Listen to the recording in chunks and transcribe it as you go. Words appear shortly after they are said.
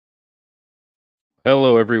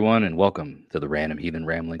Hello, everyone, and welcome to the Random Heathen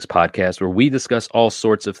Ramblings podcast, where we discuss all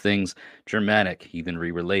sorts of things Germanic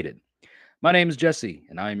heathenry related. My name is Jesse,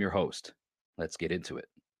 and I am your host. Let's get into it.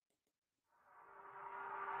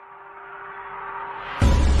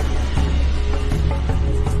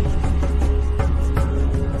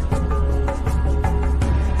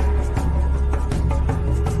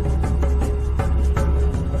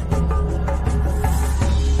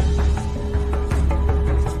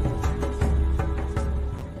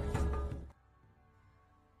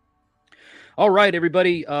 All right,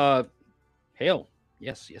 everybody. Hail.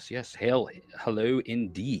 Yes. Hail. Hello,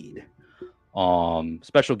 indeed.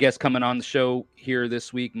 Special guest coming on the show here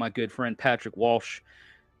this week, my good friend Patrick Walsh.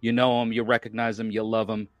 You know him, you recognize him, you love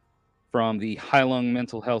him from the Highlung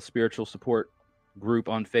Mental Health Spiritual Support group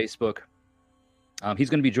on Facebook.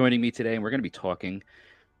 He's going to be joining me today, and we're going to be talking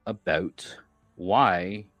about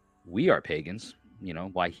why we are pagans,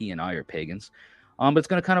 why he and I are pagans. But it's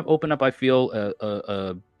going to kind of open up, I feel,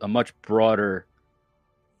 a much broader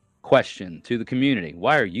question to the community.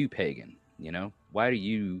 Why are you pagan? Why do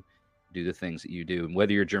you do the things that you do? And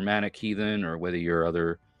whether you're Germanic heathen or whether you're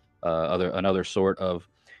another sort of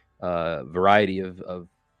variety of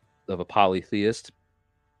a polytheist,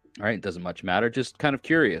 all right, it doesn't much matter. Just kind of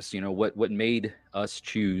curious, what made us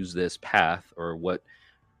choose this path, or what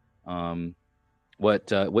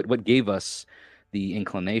gave us the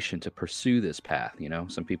inclination to pursue this path.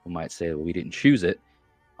 Some people might say, well, we didn't choose it.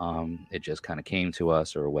 It just kind of came to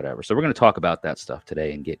us or whatever. So we're going to talk about that stuff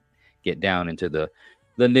today and get down into the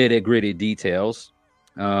nitty gritty details.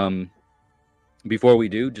 Before we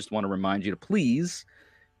do, just want to remind you to please,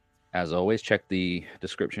 as always, check the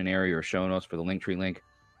description area or show notes for the Linktree link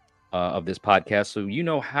of this podcast, so you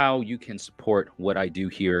know how you can support what I do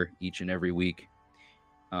here each and every week.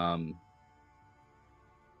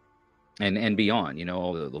 And beyond, the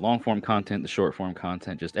long form content, the short form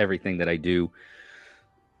content, just everything that I do.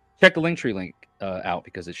 Check the Linktree link out,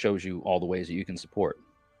 because it shows you all the ways that you can support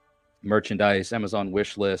merchandise, Amazon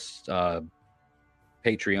wish list,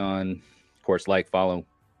 Patreon, of course, follow,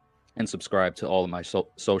 and subscribe to all of my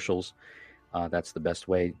socials. That's the best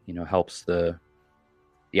way, helps the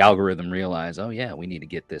algorithm realize, oh yeah, we need to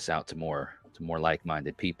get this out to more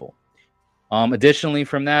like-minded people. Additionally,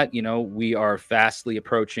 from that, we are fastly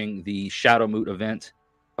approaching the Shadow Moot event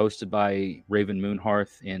hosted by Raven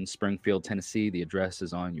Moonhearth in Springfield, Tennessee. The address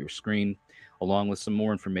is on your screen, along with some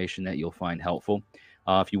more information that you'll find helpful.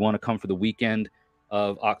 If you want to come for the weekend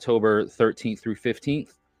of October 13th through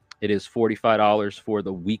 15th, it is $45 for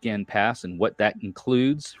the weekend pass. And what that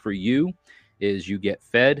includes for you is you get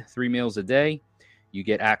fed 3 meals a day. You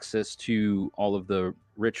get access to all of the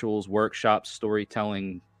rituals, workshops,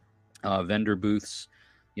 storytelling, vendor booths,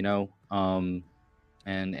 and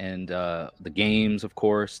the games, of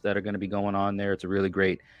course, that are going to be going on there. It's a really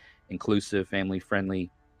great, inclusive, family-friendly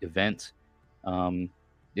event.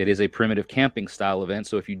 It is a primitive camping style event,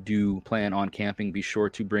 so if you do plan on camping, be sure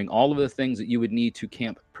to bring all of the things that you would need to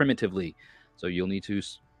camp primitively. So you'll need to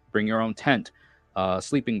bring your own tent,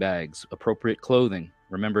 sleeping bags, appropriate clothing.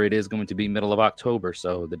 Remember, it is going to be middle of October,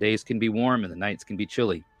 so the days can be warm and the nights can be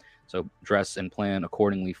chilly. So dress and plan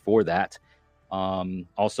accordingly for that.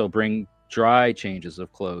 Also bring dry changes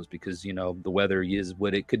of clothes, because, the weather is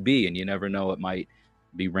what it could be, and you never know, it might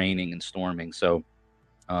be raining and storming. So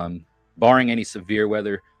barring any severe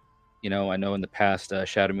weather, I know in the past,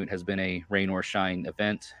 Shadow Moot has been a rain or shine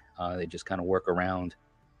event. They just kind of work around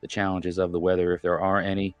the challenges of the weather, if there are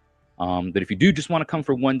any. But if you do just want to come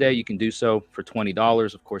for one day, you can do so for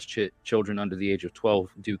 $20. Of course, children under the age of 12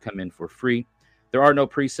 do come in for free. There are no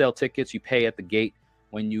pre-sale tickets. You pay at the gate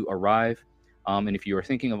when you arrive. And if you are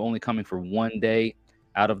thinking of only coming for one day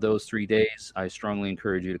out of those 3 days, I strongly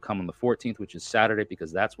encourage you to come on the 14th, which is Saturday,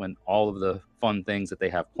 because that's when all of the fun things that they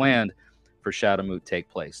have planned for Shadow Moot take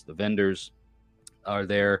place. The vendors are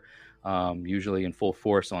there, usually in full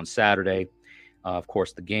force on Saturday. Of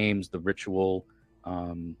course, the games, the ritual,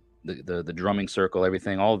 the drumming circle,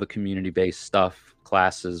 everything, all of the community-based stuff,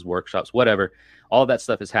 classes, workshops, whatever, all of that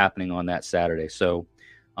stuff is happening on that Saturday. So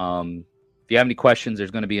if you have any questions,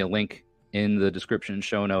 there's going to be a link in the description and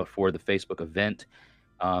show note for the Facebook event.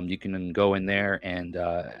 You can go in there and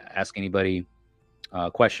ask anybody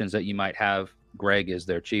questions that you might have. Greg is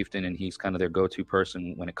their chieftain, and he's kind of their go-to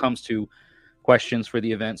person when it comes to questions for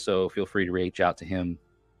the event. So feel free to reach out to him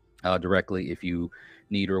directly if you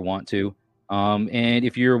need or want to. And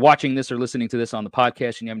if you're watching this or listening to this on the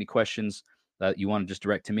podcast and you have any questions that you want to just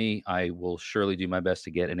direct to me, I will surely do my best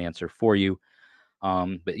to get an answer for you.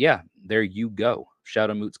 But yeah, there you go.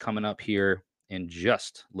 Shadow Moot's coming up here in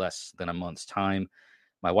just less than a month's time.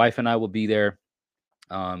 My wife and I will be there.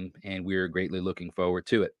 and we're greatly looking forward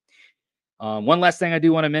to it. One last thing I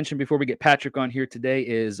do want to mention before we get Patrick on here today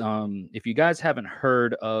is if you guys haven't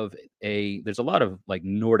heard of there's a lot of like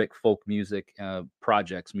Nordic folk music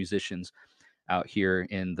projects, musicians out here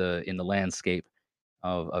in the landscape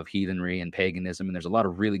of heathenry and paganism, and there's a lot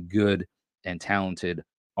of really good and talented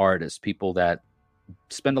artists, people that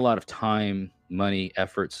spend a lot of time, money,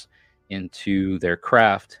 efforts into their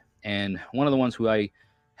craft. And one of the ones who I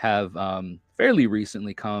have fairly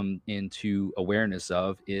recently come into awareness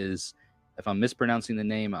of is, if I'm mispronouncing the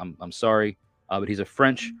name, I'm sorry, but he's a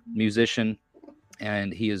French musician,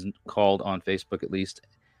 and he is called on Facebook, at least,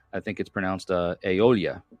 I think it's pronounced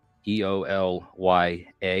Eolya, Eolya.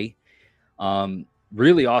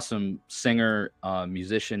 Really awesome singer,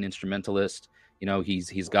 musician, instrumentalist. You know,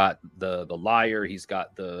 he's got the lyre, he's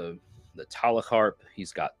got the talaharp,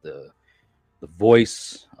 he's got the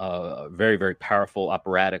voice, very, very powerful,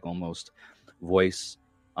 operatic almost voice.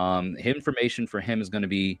 Information for him is going to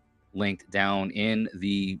be linked down in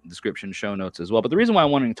the description show notes as well. But the reason why I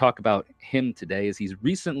wanted to talk about him today is he's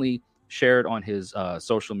recently shared on his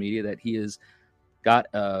social media that he has got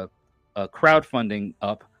a crowdfunding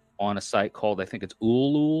up on a site called, I think it's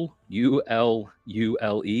Ulule,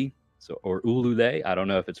 Ulule, so, or Ulule. I don't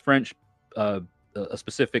know if it's French,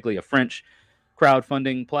 specifically a French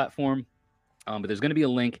crowdfunding platform. But there's going to be a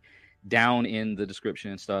link down in the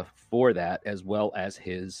description and stuff for that, as well as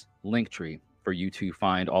his link tree for you to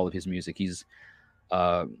find all of his music. He's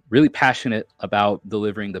really passionate about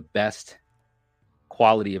delivering the best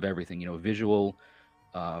quality of everything, you know, visual,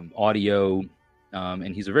 audio,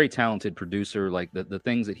 and he's a very talented producer. Like the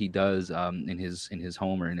things that he does in his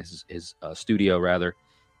home, or in his studio rather.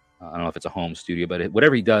 I don't know if it's a home studio, but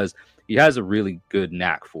whatever he does, he has a really good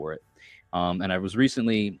knack for it. And I was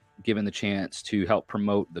recently given the chance to help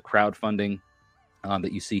promote the crowdfunding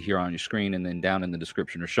that you see here on your screen, and then down in the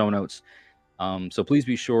description or show notes. So please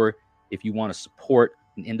be sure, if you want to support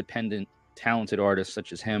an independent, talented artist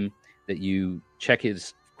such as him, that you check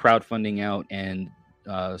his crowdfunding out and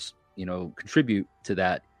contribute to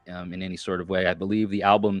that in any sort of way. I believe the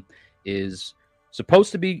album is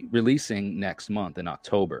supposed to be releasing next month in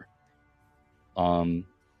October.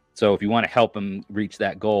 So if you want to help him reach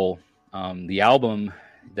that goal, the album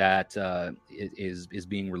that is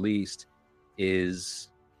being released is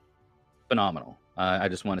phenomenal. I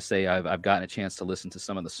just want to say I've gotten a chance to listen to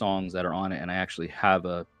some of the songs that are on it, and I actually have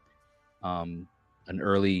an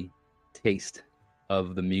early taste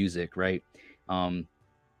of the music, right? And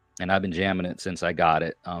I've been jamming it since I got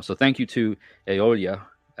it. So thank you to Eolya.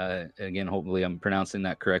 Again, hopefully I'm pronouncing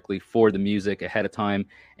that correctly, for the music ahead of time.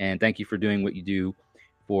 And thank you for doing what you do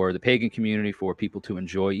for the pagan community, for people to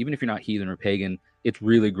enjoy. Even if you're not heathen or pagan, it's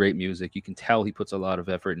really great music. You can tell he puts a lot of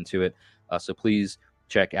effort into it. So please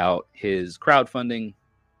check out his crowdfunding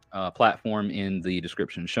platform in the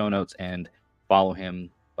description show notes, and follow him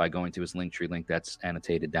by going to his Linktree link that's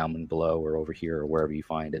annotated down below, or over here, or wherever you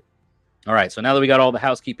find it. All right, so now that we got all the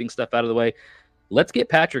housekeeping stuff out of the way, let's get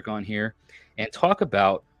Patrick on here and talk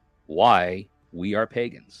about why we are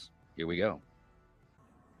pagans. Here we go.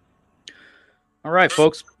 All right,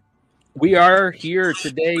 folks. We are here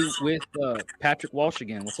today with Patrick Walsh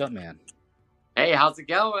again. What's up, man? Hey, how's it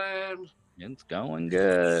going? It's going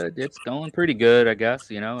good. It's going pretty good, I guess.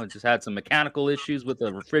 You know, I just had some mechanical issues with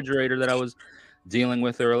the refrigerator that I was dealing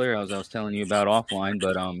with earlier. I was telling you about offline,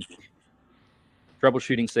 but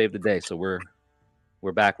troubleshooting saved the day, so we're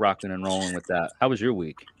back rocking and rolling with that. How was your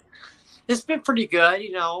week? It's been pretty good,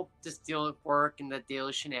 you know, just dealing with work and the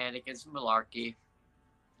daily shenanigans and malarkey.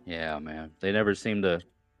 Yeah, man. They never seem to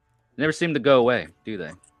go away, do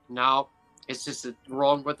they? No, it's just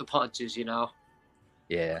rolling with the punches, you know.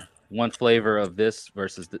 Yeah. One flavor of this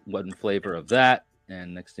versus one flavor of that,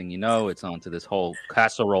 and next thing you know, it's on to this whole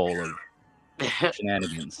casserole of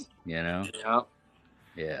shenanigans, you know? Yeah.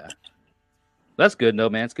 Yeah. That's good, though,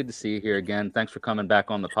 man. It's good to see you here again. Thanks for coming back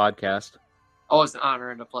on the podcast. Oh, it's an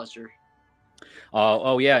honor and a pleasure.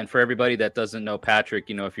 Oh, yeah, and for everybody that doesn't know Patrick,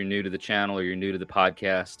 you know, if you're new to the channel or you're new to the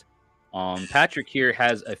podcast, Patrick here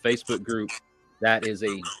has a Facebook group that is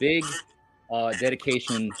a big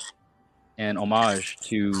dedication and homage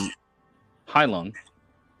to Heilung,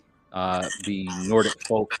 the Nordic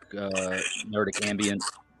folk, Nordic ambient.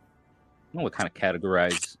 I don't know what kind of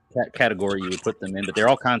category you would put them in, but they're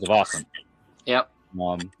all kinds of awesome. Yep.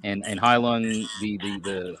 And Heilung,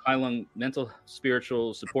 the Heilung mental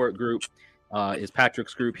spiritual support group is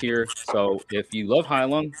Patrick's group here. So if you love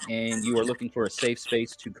Heilung and you are looking for a safe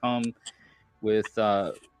space to come with,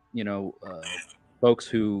 folks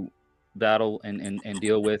who battle and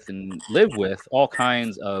deal with and live with all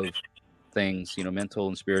kinds of things, mental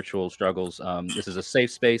and spiritual struggles. This is a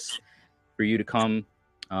safe space for you to come.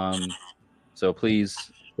 So please,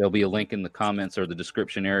 there'll be a link in the comments or the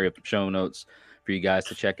description area of the show notes for you guys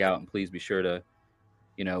to check out. And please be sure to,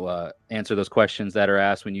 answer those questions that are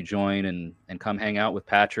asked when you join, and come hang out with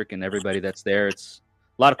Patrick and everybody that's there. It's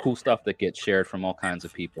a lot of cool stuff that gets shared from all kinds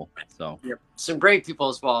of people. So some great people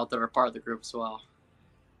as well that are part of the group as well.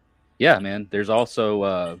 Yeah, man. There's also,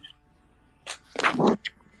 are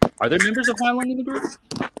there members of Highland in the group?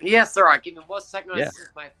 Yes, there are. Give me 1 second. Yeah. This is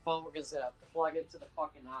my phone. We're going to plug it to the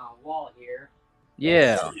fucking wall here.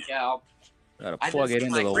 Yeah. There we go. Gotta plug it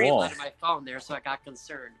into the wall. I just my phone there, so I got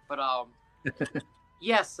concerned. But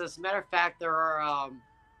yes, as a matter of fact, there are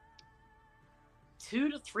 2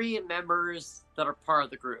 to 3 members that are part of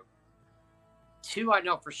the group. 2 I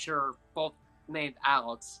know for sure, both named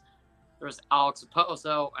Alex. There's Alex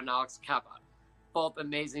Oposo and Alex Caba. Both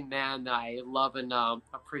amazing men that I love and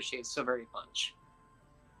appreciate so very much.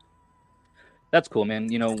 That's cool, man.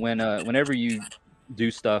 Whenever you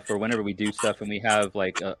do stuff, or whenever we do stuff and we have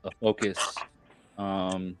like a focus,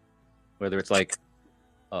 whether it's like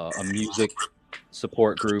a music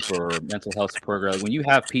support group or mental health support group, when you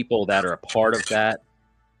have people that are a part of that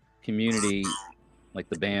community, like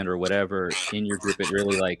the band or whatever, in your group, it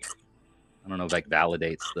really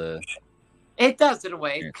validates the... It does in a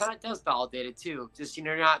way. It kind of does validate it too. Just,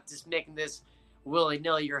 you're not just making this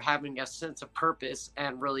willy-nilly. You're having a sense of purpose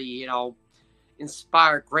and really,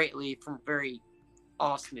 inspired greatly from very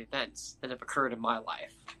awesome events that have occurred in my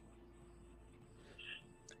life.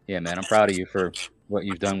 Yeah, man, I'm proud of you for what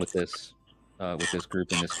you've done with this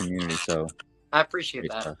group and this community. So I appreciate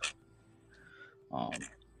that. But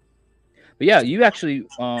yeah, you actually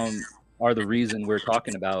are the reason we're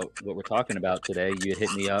talking about what we're talking about today. You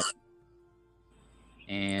hit me up,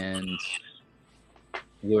 and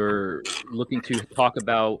we're looking to talk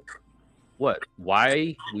about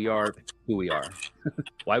why we are who we are,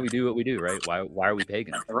 why we do what we do, right? Why are we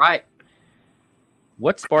pagans? Right.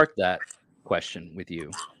 What sparked that question with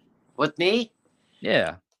you? With me?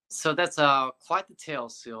 Yeah. So that's quite the tale,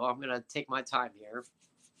 Sue. I'm gonna take my time here.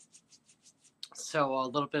 So a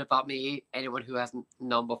little bit about me. Anyone who hasn't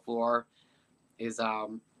known before is I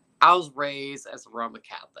was raised as a Roman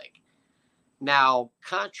Catholic. Now,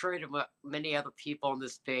 contrary to what many other people in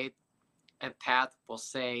this faith and path will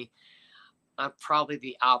say, I'm probably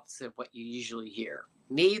the opposite of what you usually hear.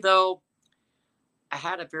 Me, though, I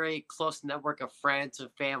had a very close network of friends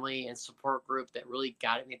and family and support group that really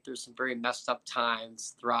guided me through some very messed up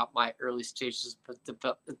times throughout my early stages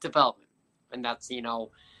of development. And that's,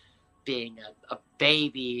 being a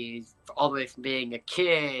baby, all the way from being a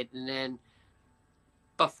kid, and then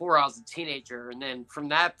before I was a teenager. And then from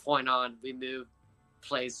that point on, we moved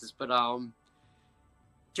places. But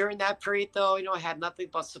during that period, though, I had nothing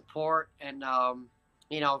but support and,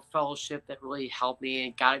 fellowship that really helped me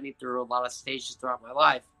and guided me through a lot of stages throughout my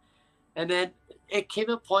life. And then it came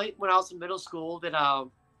a point when I was in middle school that I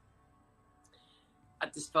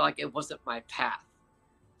just felt like it wasn't my path.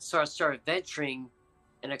 So I started venturing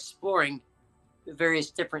and exploring the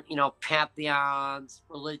various different, pantheons,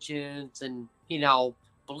 religions, and,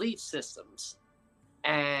 belief systems.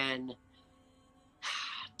 And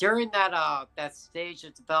during that stage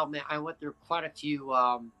of development, I went through quite a few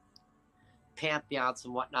pantheons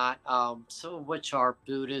and whatnot, some of which are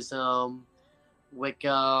Buddhism,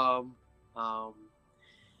 Wicca,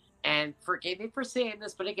 and forgive me for saying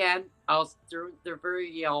this, but again, I was through the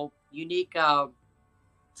very unique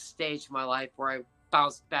stage of my life where I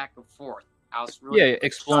bounced back and forth. I was really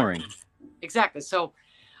exploring. Exactly. So,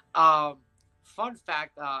 fun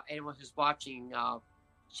fact: anyone who's watching,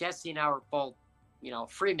 Jesse and I were both,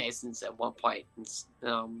 Freemasons at one point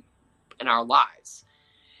in our lives.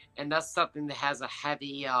 And that's something that has a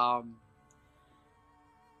heavy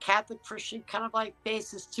Catholic Christian kind of like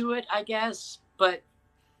basis to it, I guess. But,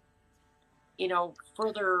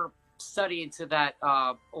 further study into that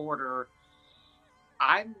order,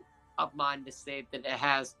 I'm of mind to say that it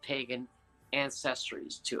has pagan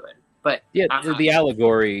ancestries to it. But yeah, the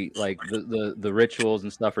allegory, like the rituals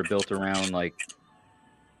and stuff are built around like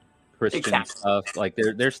Christian stuff. Like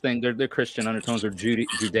there's Christian undertones or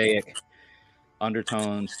Judaic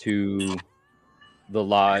undertones to the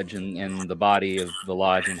lodge and the body of the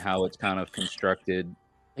lodge and how it's kind of constructed.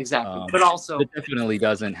 Exactly. But also it definitely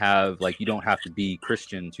doesn't have you don't have to be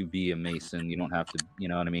Christian to be a Mason. You don't have to, you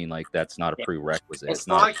know what I mean? Like that's not a prerequisite. As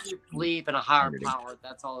long as you believe in a higher power,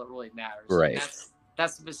 that's all that really matters. Right. And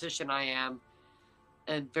that's the position I am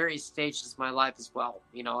in various stages of my life as well.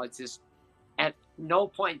 It's just at no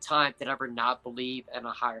point in time did I ever not believe in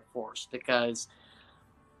a higher force, because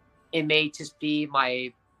it may just be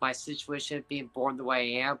my my situation being born the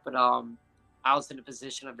way I am, but I was in a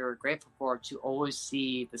position I'm very grateful for to always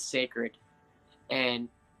see the sacred and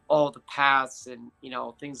all the paths and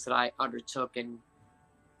things that I undertook and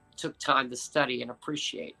took time to study and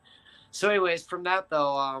appreciate. So, anyways, from that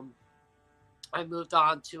though, I moved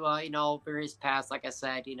on to various paths. Like I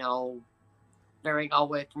said, varying all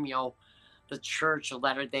the way from the Church of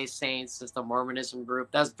Latter-day Saints as the Mormonism group.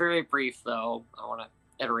 That's very brief though. I want to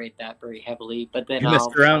iterate that very heavily. But then You messed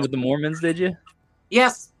around with the Mormons, did you?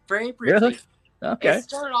 yes, very briefly. Really? Okay. It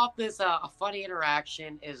started off as a funny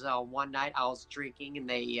interaction. Is one night I was drinking and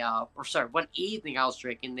they, one evening I was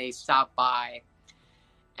drinking. They stopped by,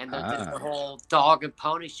 and they did the whole dog and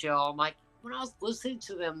pony show. I'm like, when I was listening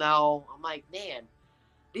to them though, I'm like, man,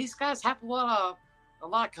 these guys have a lot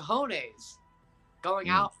of cojones going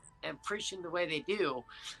out and preaching the way they do.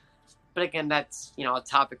 But again, that's a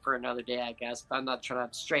topic for another day, I guess. But I'm not trying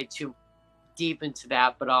to stray too deep into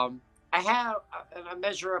that. But I have a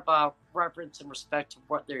measure of reverence and respect to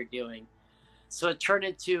what they're doing. So it turned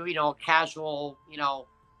into, casual,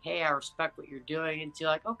 hey, I respect what you're doing, into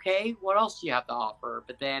like, okay, what else do you have to offer?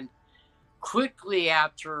 But then quickly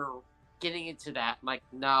after getting into that, I'm like,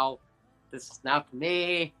 no, this is not for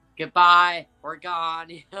me. Goodbye, we're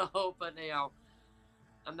gone, but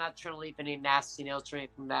I'm not trying to leave any nasty notes or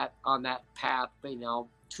anything on that path, but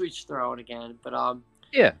to each their own again. But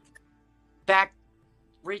yeah. Back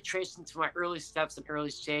retracing to my early steps and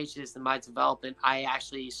early stages in my development, I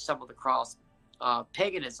actually stumbled across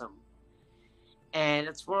paganism. And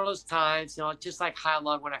it's one of those times, just like High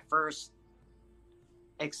Long, when I first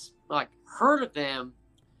heard of them,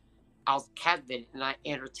 I was captivated and I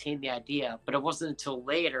entertained the idea. But it wasn't until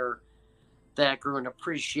later that I grew an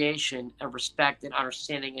appreciation and respect and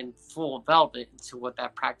understanding and full development into what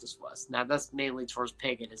that practice was. Now, that's mainly towards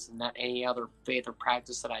paganism, not any other faith or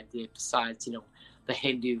practice that I did besides, the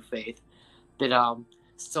Hindu faith that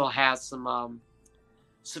still has some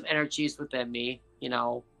energies within me,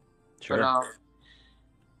 Sure.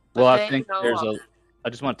 But, I think I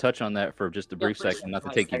just want to touch on that for just a brief second, not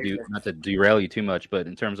to derail you too much, but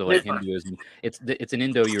in terms of like Hinduism, it's an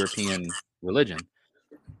Indo-European religion,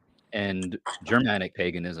 and Germanic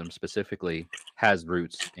paganism specifically has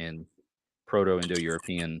roots in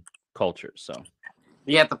Proto-Indo-European cultures. So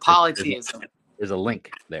yeah, the polytheism. There's a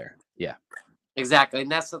link there. Yeah. Exactly. And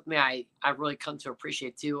that's something I really come to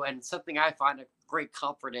appreciate too. And something I find a great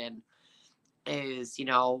comfort in is,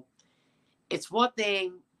 it's one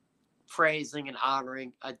thing praising and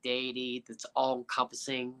honoring a deity that's all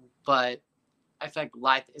encompassing, but I feel like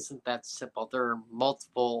life isn't that simple. There are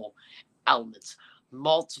multiple elements,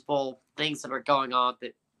 multiple things that are going on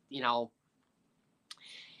that,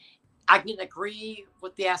 I can agree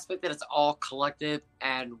with the aspect that it's all collective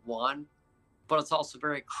and one, but it's also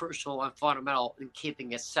very crucial and fundamental in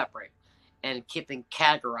keeping it separate and keeping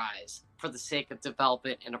categorized for the sake of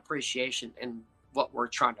development and appreciation in what we're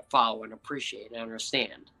trying to follow and appreciate and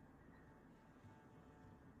understand.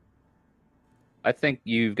 I think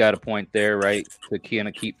you've got a point there, right? To kind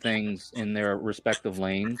of keep things in their respective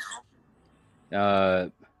lanes.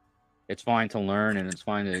 It's fine to learn and it's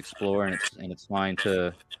fine to explore and it's fine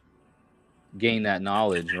to gain that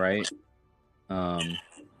knowledge, right?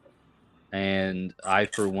 And I,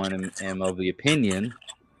 for one, am of the opinion,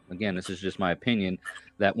 again, this is just my opinion,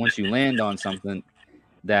 that once you land on something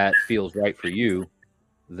that feels right for you,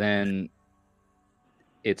 then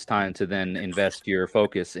it's time to then invest your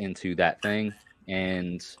focus into that thing,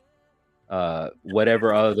 and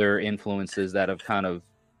whatever other influences that have kind of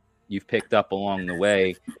you've picked up along the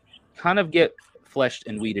way kind of get fleshed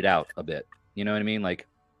and weeded out a bit. You know what I mean? Like,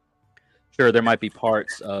 sure, there might be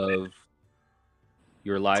parts of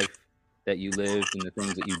your life that you lived and the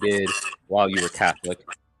things that you did while you were Catholic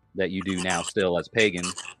that you do now still as pagan,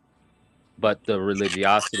 but the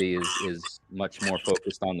religiosity is much more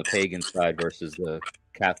focused on the pagan side versus the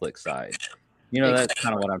Catholic side. That's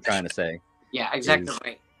kind of what I'm trying to say. Yeah, exactly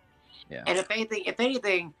right. Yeah. And if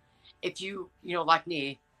anything, if you like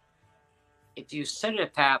me, if you set a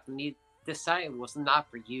path and you decide it was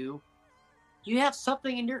not for you, you have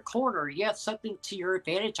something in your corner. You have something to your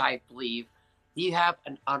advantage, I believe. You have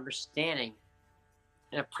an understanding,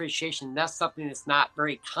 an appreciation. That's something that's not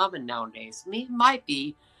very common nowadays. I mean, it might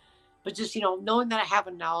be, but just, knowing that I have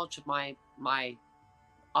a knowledge of my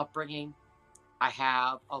upbringing, I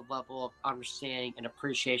have a level of understanding and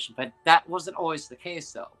appreciation. But that wasn't always the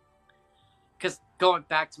case, though. Because going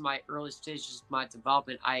back to my early stages of my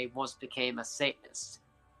development, I once became a Satanist,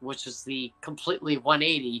 which is the completely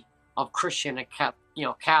 180 of Christian and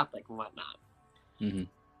Catholic and whatnot. Mm-hmm.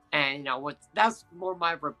 And that's more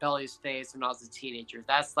my rebellious phase when I was a teenager.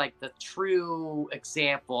 That's like the true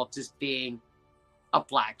example of just being a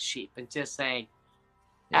black sheep and just saying,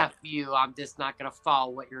 Yeah. F you, I'm just not going to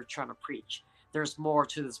follow what you're trying to preach. There's more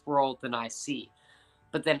to this world than I see.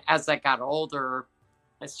 But then as I got older,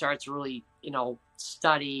 I started to really,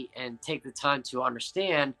 study and take the time to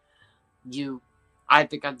understand I've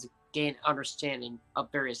begun to gain understanding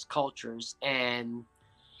of various cultures. And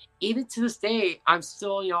even to this day, I'm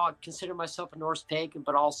still, I consider myself a Norse pagan,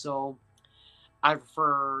 but also I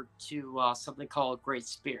refer to something called Great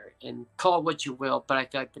Spirit, and call it what you will, but I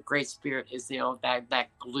feel like the Great Spirit is, that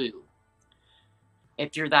glue.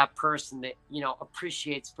 If you're that person that,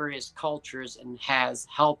 appreciates various cultures and has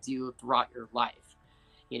helped you throughout your life,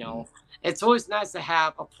 it's always nice to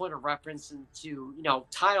have a point of reference into,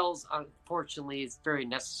 titles, unfortunately, is very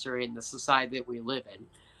necessary in the society that we live in.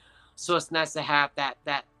 So it's nice to have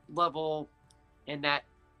that level and that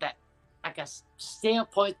I guess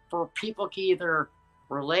standpoint for people can either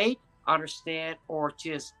relate, understand, or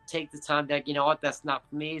just take the time that that's not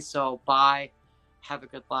for me. So bye, have a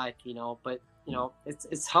good life. But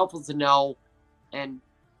it's helpful to know and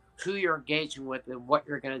who you're engaging with and what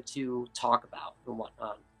you're going to talk about and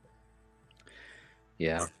whatnot.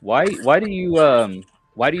 Yeah. Why do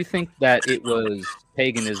you think that it was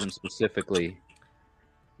paganism specifically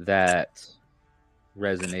that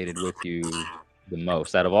resonated with you the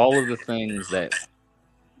most out of all of the things that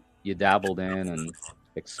you dabbled in and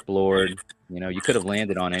explored? You could have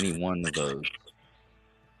landed on any one of those.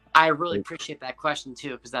 I really appreciate that question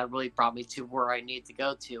too, because that really brought me to where I need to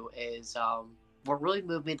go to. Is what really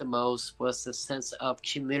moved me the most was the sense of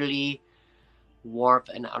community, warmth,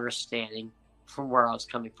 and understanding from where I was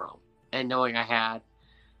coming from, and knowing I had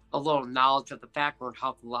a little knowledge of the background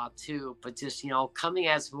helped a lot too. But just coming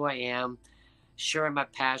as who I am, sharing my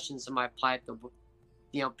passions and my plight,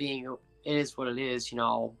 being it is what it is.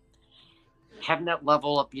 Having that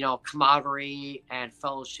level of camaraderie and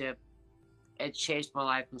fellowship, it changed my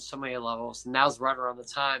life on so many levels. And that was right around the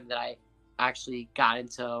time that I actually got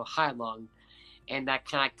into Heilung, and that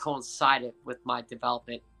kind of coincided with my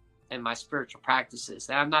development and my spiritual practices.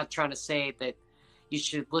 And I'm not trying to say that you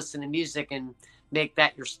should listen to music and make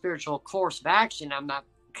that your spiritual course of action. I'm not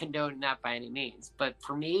condoning that by any means. But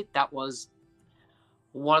for me, that was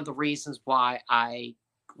one of the reasons why I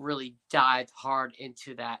really dived hard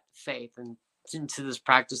into that faith and into this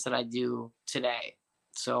practice that I do today.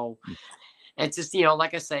 So it's just,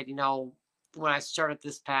 like I said, when I started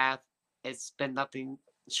this path, it's been nothing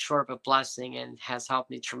short of a blessing and has helped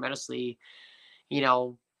me tremendously, you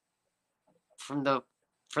know, from the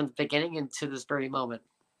beginning into this very moment.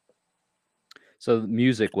 So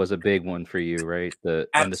music was a big one for you, right? The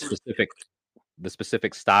Absolutely.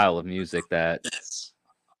 specific style of music that Yes.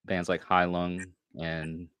 bands like Heilung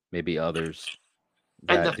and maybe others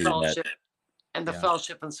And the that do that.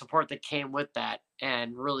 fellowship Yeah. and support that came with that,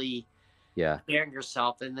 and really Yeah. bearing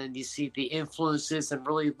yourself, and then you see the influences and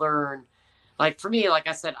really learn. Like for me, like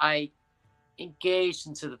I said, I engaged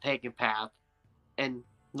into the pagan path and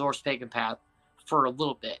Norse pagan path for a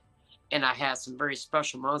little bit, and I had some very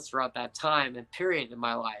special moments throughout that time and period in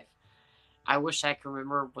my life. I wish I could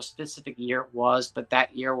remember what specific year it was, but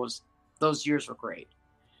those years were great.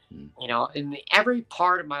 In every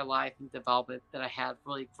part of my life and development that I had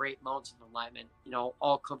really great moments of alignment,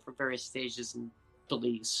 all come from various stages and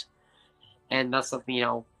beliefs. And that's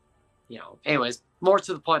something, anyways, more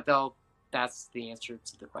to the point though, that's the answer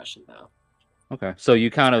to the question though. Okay. So you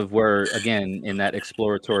kind of were, again, in that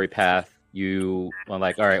exploratory path. You were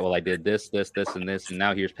like, all right, well, I did this, this, this, and this, and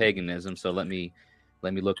now here's paganism. So let me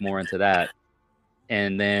look more into that.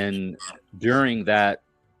 And then during that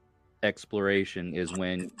exploration is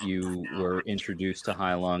when you were introduced to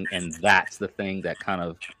Heilung, and that's the thing that kind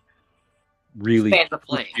of really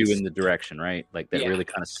pushed you in the direction, right? Like that really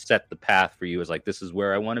kind of set the path for you as like, this is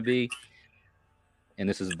where I want to be, and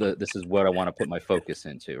this is what I want to put my focus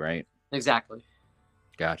into, right? Exactly.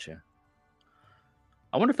 Gotcha.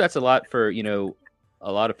 I wonder if that's a lot for,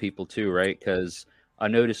 a lot of people too, right? Because I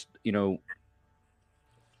noticed, I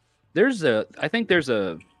think there's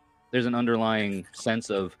an underlying sense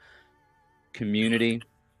of community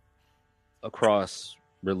across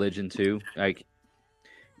religion too. Like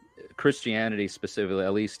Christianity specifically,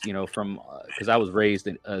 at least, from, because I was raised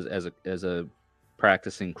as a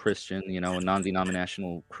practicing Christian, a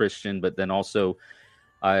non-denominational Christian, but then also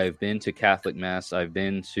I've been to Catholic Mass, I've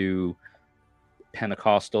been to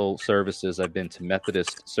Pentecostal services, I've been to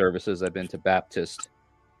Methodist services, I've been to Baptist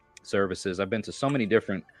services, I've been to so many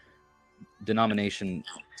different denominations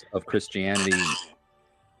of Christianity,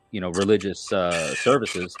 religious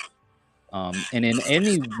services, And in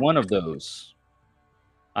any one of those,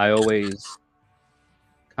 I always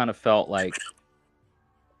kind of felt like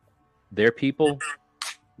their people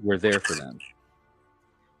were there for them.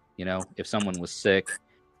 You know, if someone was sick,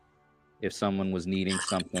 if someone was needing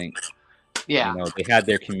something, Yeah. they had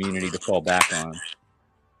their community to fall back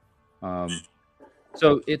on.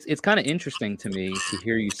 So it's kind of interesting to me to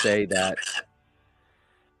hear you say that,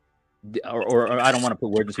 or I don't want to put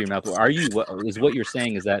words into your mouth. What you're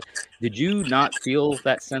saying is that did you not feel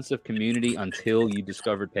that sense of community until you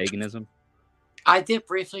discovered paganism? I did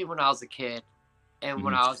briefly when I was a kid and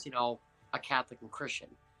when Hmm. I was, a Catholic and Christian.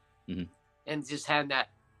 Hmm. And just having that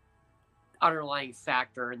underlying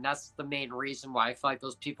factor. And that's the main reason why I feel like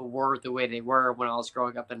those people were the way they were when I was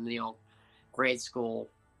growing up in, grade school,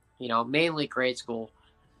 mainly grade school,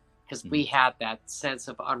 because we had that sense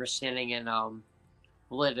of understanding and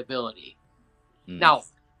relatability. Now,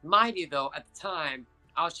 mind you, though, at the time,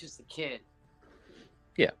 I was just a kid.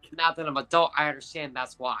 Yeah. Now that I'm an adult, I understand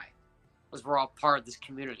that's why. Because we're all part of this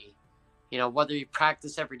community. Whether you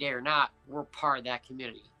practice every day or not, we're part of that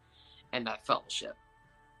community and that fellowship.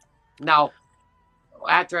 Now,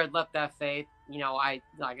 after I left that faith, like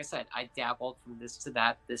I said, I dabbled from this to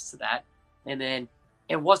that, and then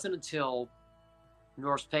it wasn't until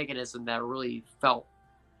Norse paganism that really felt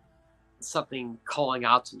something calling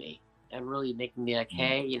out to me and really making me like,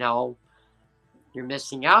 hey, you're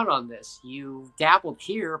missing out on this. You dabbled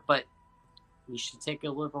here, but you should take it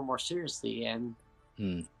a little bit more seriously. And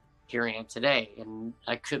here I am today, and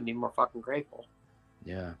I couldn't be more fucking grateful.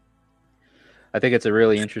 Yeah. I think it's a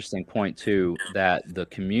really interesting point too, that the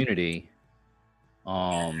community,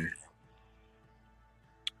 I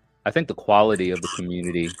think the quality of the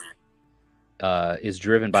community is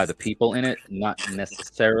driven by the people in it, not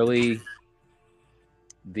necessarily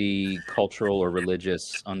the cultural or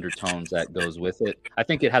religious undertones that goes with it. I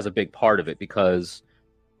think it has a big part of it because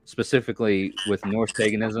specifically with Norse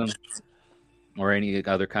paganism or any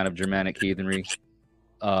other kind of Germanic heathenry,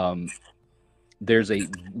 there's a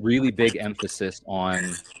really big emphasis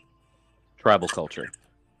on tribal culture.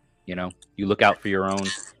 You look out for your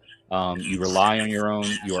own, you rely on your own,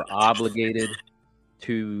 you are obligated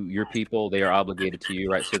to your people, they are obligated to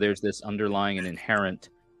you, right? So there's this underlying and inherent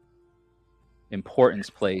importance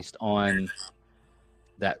placed on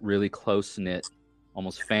that really close-knit,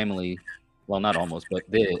 almost family, well, not almost, but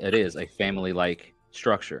it is a family-like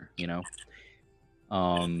structure,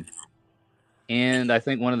 and I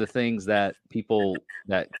think one of the things that people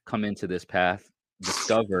that come into this path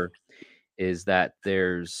discover is that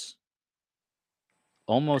there's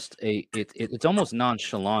almost it's almost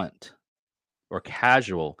nonchalant or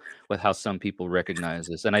casual with how some people recognize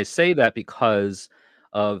this. And I say that because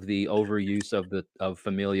of the overuse of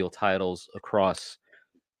familial titles across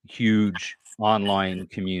huge online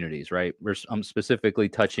communities, right? I'm specifically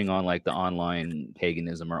touching on like the online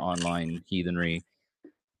paganism or online heathenry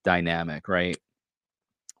dynamic, right?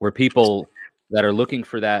 Where people that are looking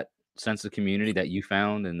for that sense of community that you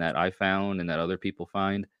found and that I found and that other people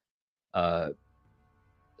find, uh,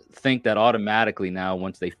 think that automatically now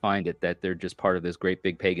once they find it that they're just part of this great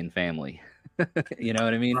big pagan family. You know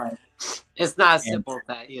what I mean? Right. It's not as And simple as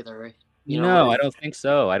that either. no, I don't think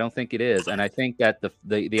so. I don't think it is. And I think that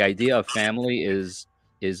the idea of family is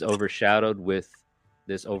overshadowed with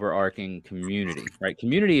this overarching community, right?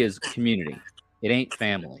 Community is community. It ain't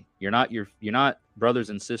family. You're not brothers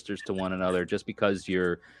and sisters to one another just because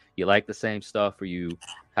you like the same stuff or you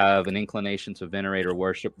have an inclination to venerate or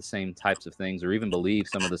worship the same types of things or even believe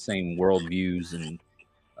some of the same worldviews and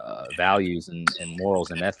values and morals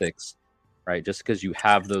and ethics, right? Just because you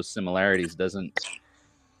have those similarities doesn't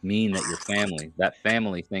mean that you're family. That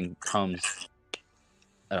family thing comes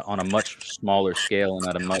on a much smaller scale and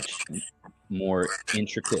at a much more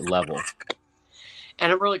intricate level.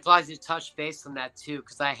 And I'm really glad you touched base on that too,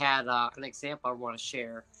 because I had an example I want to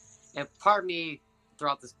share. And part of me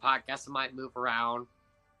throughout this podcast, I might move around.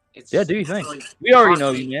 It's Yeah, do you think? Really we already know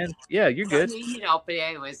you, man. Yeah, you're good. But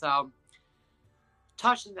anyways,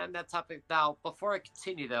 touching on that topic now. Before I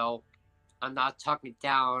continue, though, I'm not talking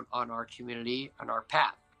down on our community and our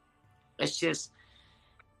path. It's just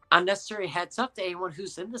unnecessary heads up to anyone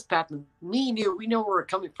who's in this path. And me and you, we know where we're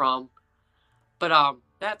coming from. But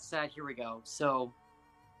that said, here we go. So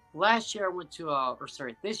this year I went to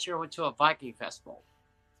a Viking festival.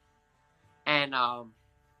 And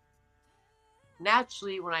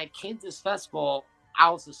naturally, when I came to this festival, I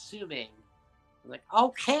was assuming, like,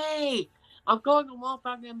 okay, I'm going along, but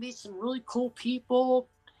I'm going to meet some really cool people.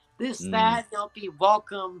 That, and I'll be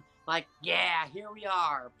welcome. Like, yeah, here we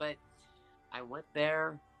are. But I went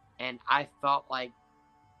there, and I felt like,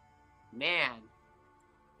 man,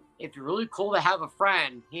 it'd be really cool to have a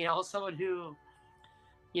friend, someone who,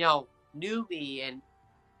 knew me and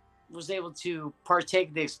was able to partake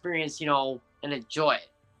of the experience, and enjoy it.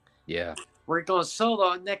 Yeah. We're going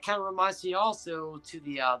solo, and that kind of reminds me also to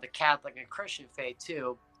the Catholic and Christian faith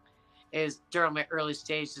too. Is during my early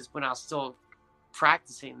stages when I was still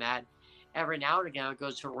practicing that, every now and again I would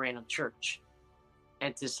go to a random church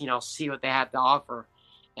and just see what they have to offer,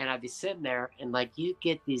 and I'd be sitting there and like you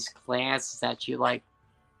get these glances at you like,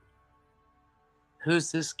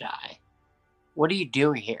 who's this guy? What are you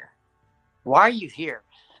doing here? Why are you here?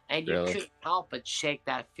 And you Really? couldn't help but shake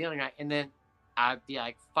that feeling. And then I'd be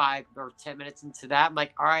like 5 or 10 minutes into that. I'm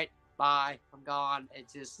like, all right, bye. I'm gone. It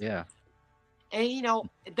just, Yeah. and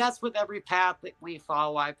that's with every path that we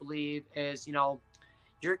follow, I believe, is,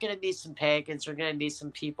 you're going to meet some pagans. You're going to meet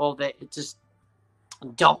some people that just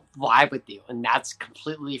don't vibe with you. And that's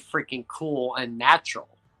completely freaking cool and natural.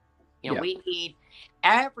 We need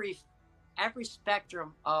every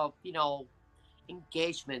spectrum of,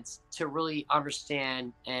 engagements to really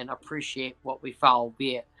understand and appreciate what we follow,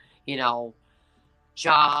 be it,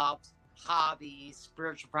 jobs, hobbies,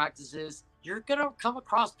 spiritual practices. You're going to come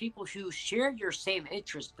across people who share your same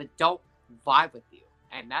interests but don't vibe with you.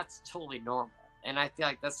 And that's totally normal. And I feel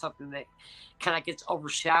like that's something that kind of gets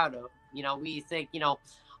overshadowed. We think,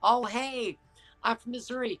 oh, hey, I'm from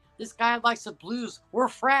Missouri. This guy likes the blues. We're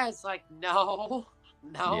friends. Like, no,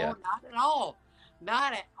 not at all.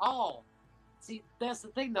 Not at all. See, that's the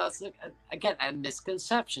thing, though. It's, again, a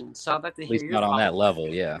misconception. So I'd like to hear At least your not thoughts. on that level,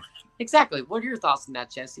 yeah. Exactly. What are your thoughts on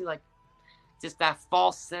that, Jesse? Like, just that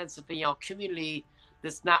false sense of, community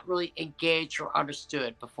that's not really engaged or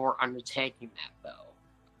understood before undertaking that, though.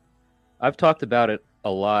 I've talked about it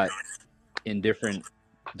a lot in different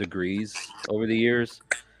degrees over the years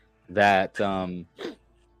that, one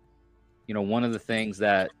of the things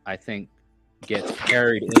that I think gets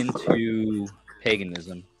carried into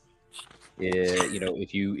paganism is,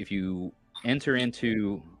 if you enter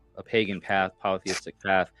into a pagan path, polytheistic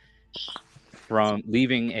path, from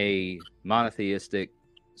leaving a monotheistic,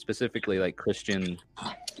 specifically like Christian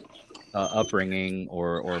upbringing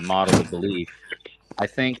or model of belief, I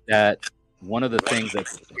think that one of the things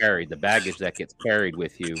that's carried, the baggage that gets carried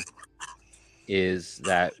with you, is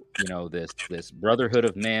that this brotherhood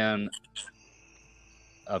of man,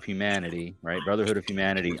 of humanity, right? Brotherhood of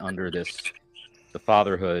humanity under the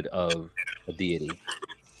fatherhood of a deity,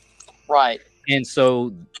 right? And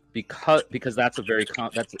so because that's a very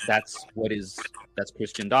that's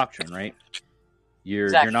Christian doctrine, right? You're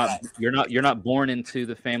you're not born into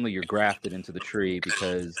the family, you're grafted into the tree,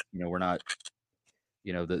 because we're not,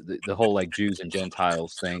 the whole like Jews and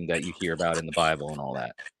Gentiles thing that you hear about in the Bible and all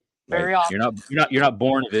that. Right? Very often. You're not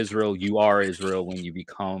born of Israel. You are Israel when you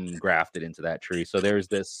become grafted into that tree. So there's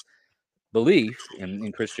this belief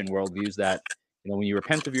in Christian worldviews that when you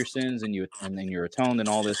repent of your sins and then you're atoned and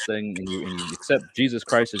all this thing, and you accept Jesus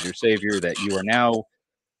Christ as your Savior, that you are now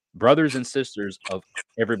brothers and sisters of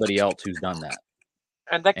everybody else who's done that.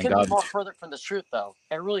 And that couldn't be more further from the truth, though.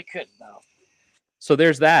 It really couldn't, though. So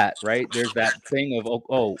there's that, right? There's that thing of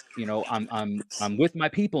I'm with my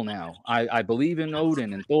people now. I believe in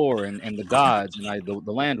Odin and Thor and the gods and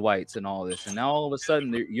the land wights and all this, and now all of a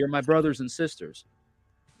sudden you're my brothers and sisters.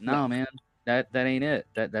 No, man, that ain't it.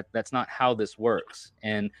 That's not how this works.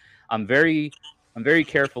 And I'm very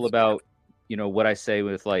careful about what I say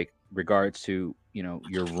with like regards to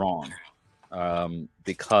you're wrong,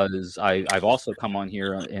 because I've also come on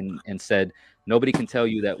here and said nobody can tell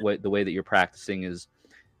you that the way that you're practicing is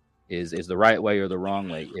the right way or the wrong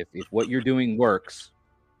way. If what you're doing works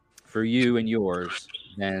for you and yours,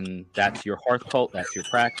 then that's your hearth cult, that's your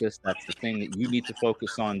practice, that's the thing that you need to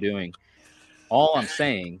focus on doing. All I'm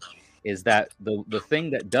saying is that the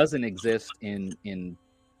thing that doesn't exist in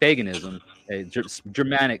paganism,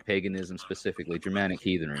 Germanic paganism specifically, Germanic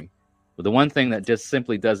heathenry, but the one thing that just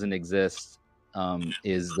simply doesn't exist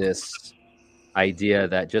is this idea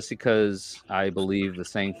that just because I believe the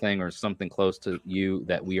same thing or something close to you,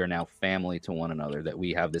 that we are now family to one another, that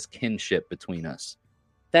we have this kinship between us.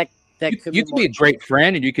 You could be a great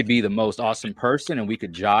friend and you could be the most awesome person and we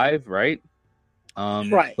could jive, right?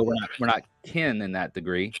 Right. But we're not kin in that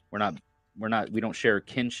degree. We don't share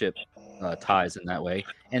kinship ties in that way.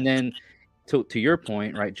 And then to your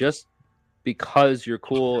point, right? Just because you're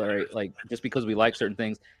cool, or like just because we like certain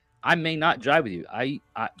things, I may not jive with you.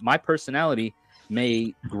 My personality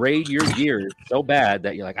may grade your gears so bad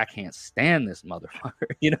that you're like, I can't stand this motherfucker.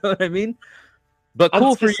 You know what I mean? But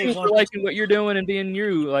cool for you for liking what you're doing and being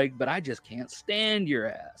you, like, but I just can't stand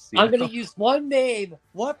your ass. I'm going to use one name,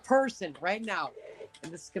 one person right now,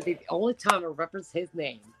 and this is going to be the only time I reference his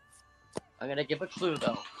name. I'm gonna give a clue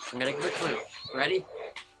though. I'm gonna give a clue. Ready?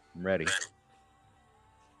 I'm ready.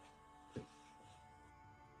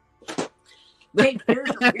 Hey,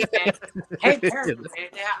 Paris, man. Hey, Paris,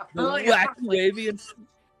 man.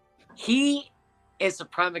 He is a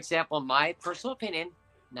prime example, in my personal opinion,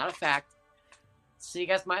 not a fact. So you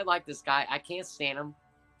guys might like this guy. I can't stand him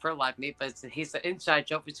for life me, but he's an inside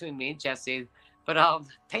joke between me and Jesse. But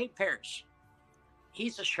Payne Parrish,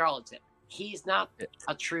 he's a charlatan. He's not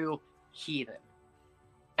a true heathen,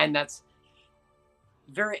 and that's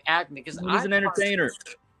very acting because he's an entertainer.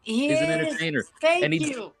 He's an entertainer. Thank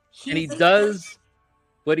you. And he does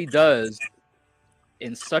what he does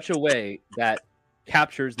in such a way that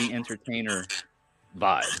captures the entertainer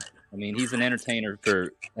vibe. I mean, he's an entertainer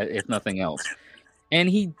for, if nothing else. And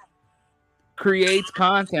he creates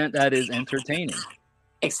content that is entertaining.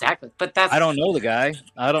 Exactly. But that's... I don't know the guy.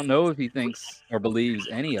 I don't know if he thinks or believes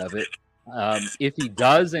any of it. If he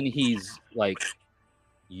does and he's like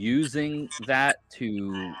using that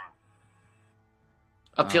to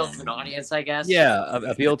appeal to an audience, I guess. Yeah,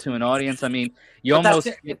 appeal to an audience. I mean,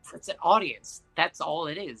 it's an audience. That's all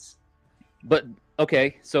it is. But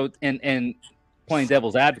okay, so and playing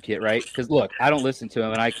devil's advocate, right? Because look, I don't listen to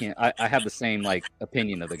him, and I have the same like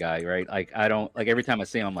opinion of the guy, right? Like I don't like every time I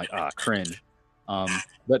see him, I'm like, cringe.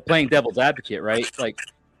 But playing devil's advocate, right? Like,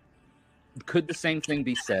 could the same thing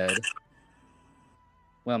be said?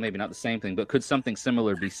 Well, maybe not the same thing, but could something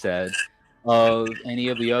similar be said of any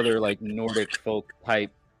of the other like Nordic folk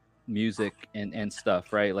type music and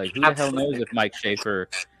stuff, right? Like, who the hell knows if Mike Schaefer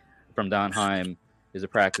from Donheim is a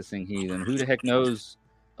practicing heathen? Who the heck knows,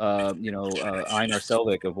 Einar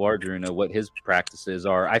Selvik of Wardruna, what his practices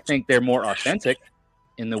are? I think they're more authentic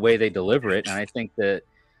in the way they deliver it, and I think that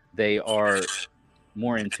they are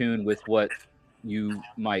more in tune with what you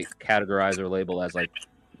might categorize or label as like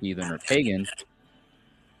heathen or pagan.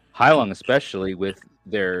 Heilung, especially with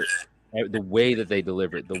the way that they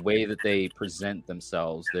deliver it, the way that they present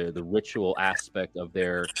themselves, the ritual aspect of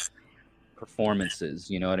their performances,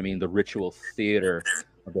 you know what I mean? The ritual theater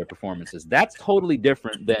of their performances. That's totally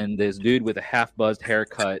different than this dude with a half-buzzed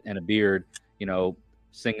haircut and a beard, you know,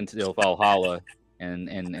 singing to Valhalla and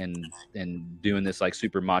doing this like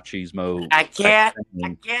super machismo. I can't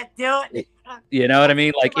do it. You know what I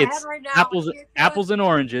mean? Like, it's right apples and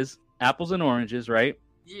oranges, right?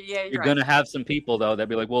 Yeah, you're gonna have some people though that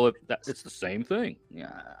be like, well, it's the same thing.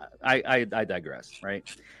 Yeah, I digress, right?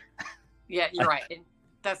 Yeah, you're right, and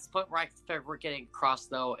that's the point where I think we're getting across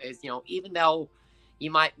though is, you know, even though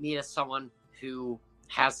you might meet someone who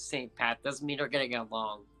has the same path, doesn't mean they're gonna get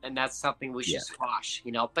along, and that's something we should squash,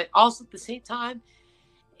 you know. But also at the same time,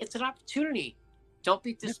 it's an opportunity. Don't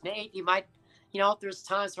be dismayed. You might, you know, there's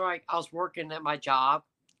times where I was working at my job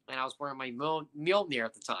and I was wearing my Mjolnir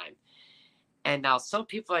at the time. And now some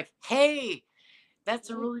people are like, hey,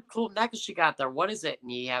 that's a really cool necklace you got there. What is it?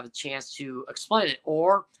 And you have a chance to explain it.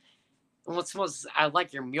 Or when someone says, I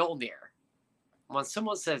like your Mjolnir. When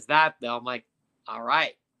someone says that, though, I'm like, all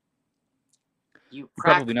right. You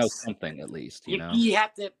probably know something at least, you know. You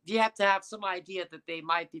have to have some idea that they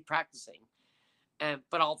might be practicing.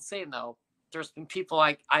 But all the same, though, there's been people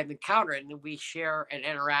I've encountered, and we share an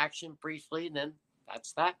interaction briefly, and then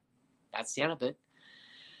that's that. That's the end of it.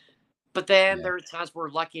 But then there are times we're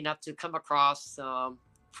lucky enough to come across,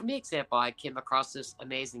 for me, example, I came across this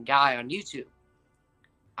amazing guy on YouTube.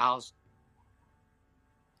 I was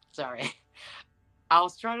trying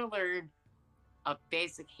to learn a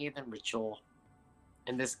basic heathen ritual,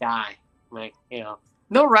 and this guy, like, you know,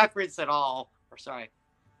 no reference at all, but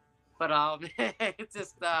it's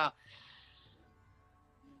just,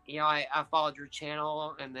 you know, I followed your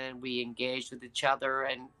channel, and then we engaged with each other.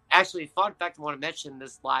 And actually, fun fact I want to mention,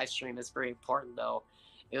 this live stream is very important, though.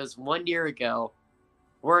 It was 1 year ago.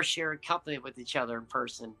 We're sharing company with each other in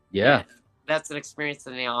person. Yeah. And that's an experience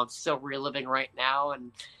that, you know, I'm still reliving right now.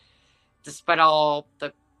 And despite all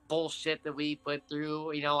the bullshit that we went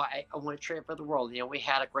through, you know, I want to trade for the world. You know, we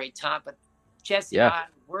had a great time. But Jesse and I,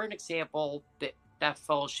 we're an example that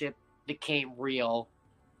fellowship became real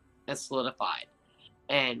and solidified.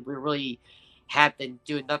 And we really have been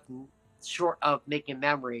doing nothing short of making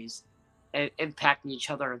memories and impacting each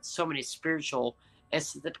other on so many spiritual and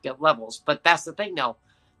significant levels. But that's the thing, though.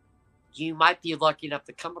 You might be lucky enough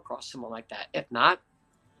to come across someone like that. If not,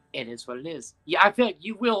 it is what it is. Yeah, I feel like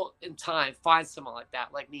you will, in time, find someone like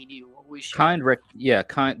that, like me and you. We should. Kind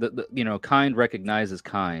recognizes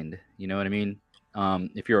kind. You know what I mean?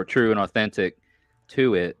 If you're true and authentic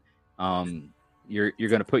to it, you're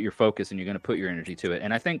going to put your focus and you're going to put your energy to it.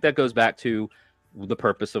 And I think that goes back to the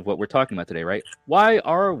purpose of what we're talking about today, right? Why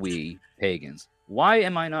are we pagans? Why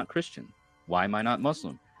am I not Christian? Why am I not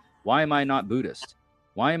Muslim? Why am I not Buddhist?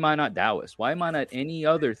 Why am I not Taoist? Why am I not any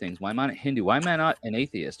other things? Why am I not Hindu? Why am I not an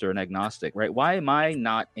atheist or an agnostic, right? Why am I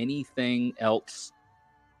not anything else?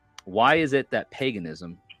 Why is it that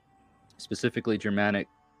paganism, specifically Germanic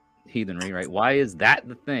heathenry, right? Why is that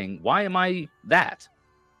the thing? Why am I that?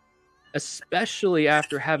 Especially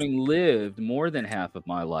after having lived more than half of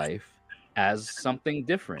my life as something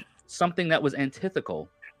different, something that was antithetical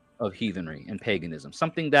of heathenry and paganism,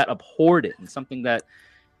 something that abhorred it and something that,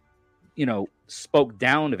 spoke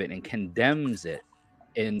down of it and condemns it,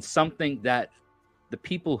 and something that the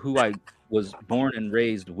people who I was born and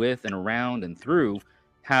raised with and around and through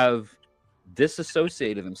have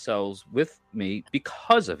disassociated themselves with me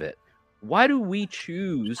because of it. Why do we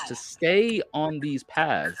choose to stay on these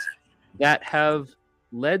paths that have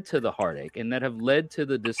led to the heartache and that have led to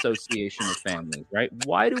the dissociation of families, right?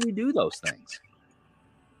 Why do we do those things?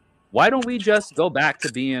 Why don't we just go back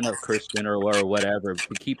to being a Christian or whatever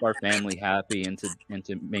to keep our family happy and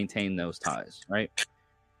to maintain those ties, right?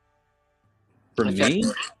 For me,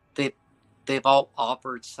 they've all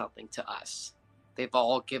offered something to us. They've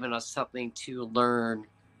all given us something to learn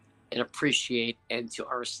and appreciate and to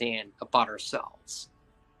understand about ourselves.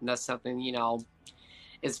 And that's something,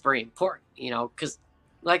 is very important, because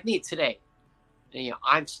like me today,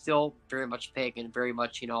 I'm still very much pagan, very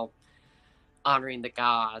much, honoring the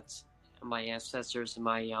gods and my ancestors and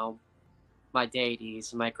my, my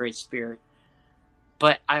deities and my great spirit.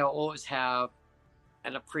 But I always have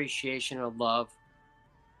an appreciation and love,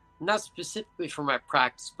 not specifically for my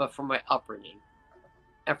practice, but for my upbringing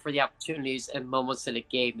and for the opportunities and moments that it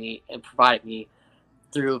gave me and provided me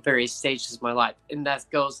through various stages of my life. And that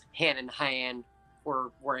goes hand in hand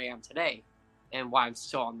for where I am today and why I'm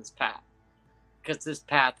still on this path. Because this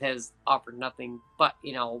path has offered nothing but,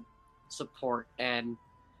 support and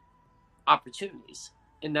opportunities.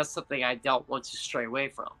 And that's something I don't want to stray away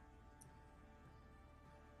from.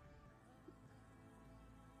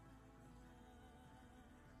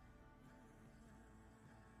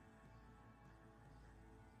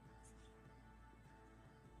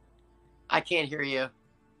 I can't hear you.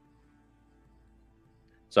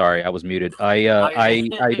 Sorry, I was muted. I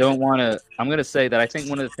don't want to. I'm going to say that I think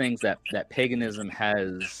one of the things that paganism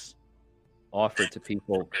has offered to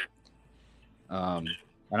people, and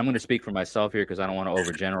I'm going to speak for myself here because I don't want to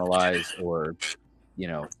overgeneralize or,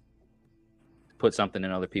 put something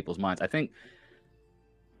in other people's minds. I think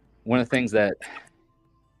one of the things that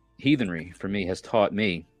heathenry for me has taught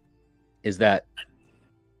me is that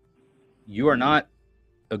you are not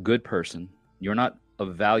a good person. You're not a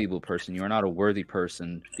valuable person. You are not a worthy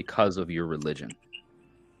person because of your religion.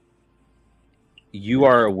 You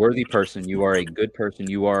are a worthy person. You are a good person.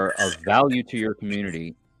 You are of value to your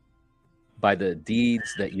community by the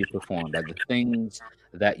deeds that you perform, by the things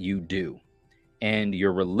that you do. And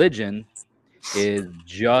your religion is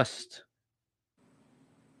just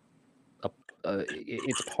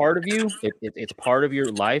it's part of you. It's part of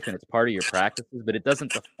your life and it's part of your practices, but it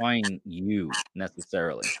doesn't define you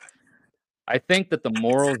necessarily. I think that the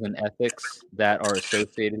morals and ethics that are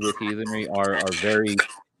associated with heathenry are very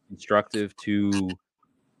instructive to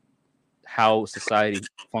how society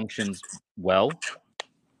functions well.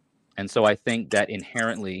 And so I think that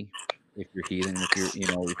inherently, if you're heathen, if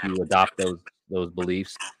you adopt those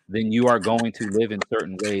beliefs, then you are going to live in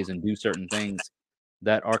certain ways and do certain things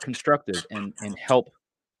that are constructive and help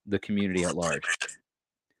the community at large.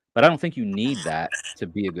 But I don't think you need that to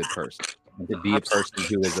be a good person and to be a person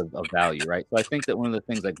who is of value, right? So I think that one of the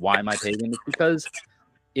things, like, why am I pagan, is because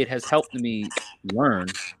it has helped me learn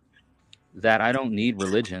that I don't need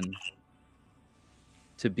religion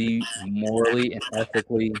to be morally and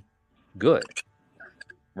ethically good,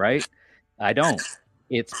 right? I don't.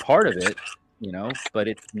 It's part of it, but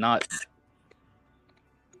it's not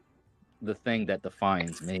the thing that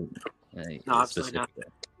defines me specifically.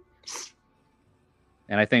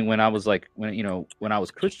 And I think when I was when I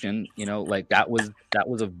was Christian, like that was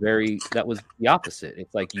the opposite.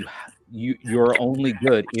 It's like you're only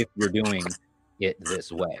good if you're doing it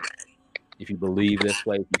this way. If you believe this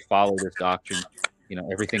way, if you follow this doctrine,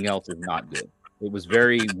 everything else is not good. It was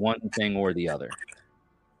very one thing or the other.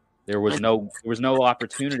 There was no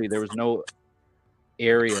opportunity. There was no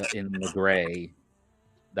area in the gray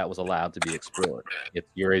that was allowed to be explored.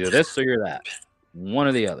 You're either this or you're that. One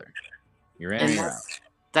or the other. You're in or you're out.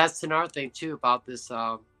 That's another thing too about this.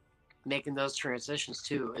 Making those transitions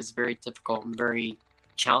too is very difficult and very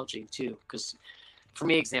challenging too. Because for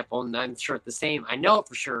me, example, and I'm sure the same. I know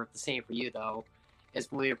for sure the same for you though, is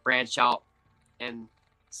when we branch out and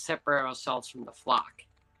separate ourselves from the flock.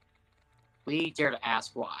 We dare to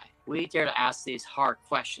ask why. we dare to ask these hard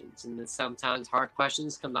questions, and then sometimes hard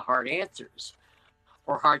questions come to hard answers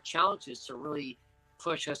or hard challenges to really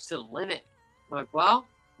push us to the limit. Like, well,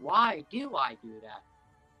 why do I do that?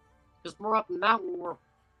 Because more often than not, when we're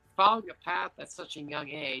following a path at such a young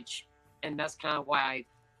age, and that's kind of why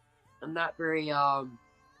I'm not very I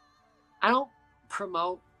don't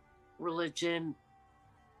promote religion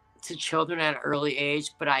to children at an early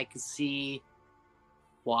age, but I can see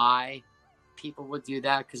why people would do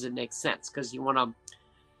that, because it makes sense. Because you want to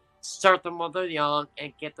start them while they're young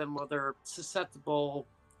and get them while they're susceptible.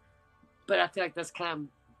 But I feel like that's kind of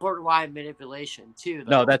borderline manipulation too,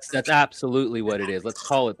 though. No, that's absolutely what it is. Let's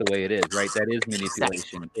call it the way it is, right? That is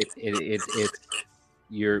manipulation. It's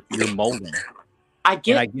you're molding. I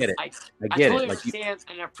get it. I get totally it. Like understand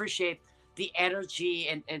and appreciate the energy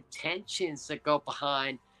and intentions that go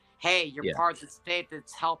behind, hey, you're part of this faith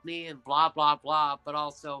that's helped me and blah, blah, blah, but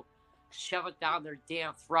also shove it down their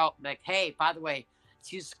damn throat. Like, hey, by the way, it's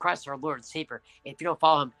Jesus Christ, our Lord and Savior. If you don't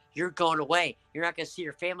follow him, you're going away. You're not going to see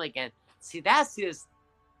your family again. See, that's just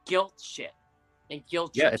guilt shit. And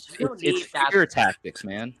guilt trips. It's fear tactics,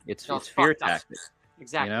 man. It's fear tactics.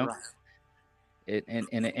 Exactly, you know? Right.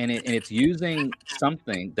 It's using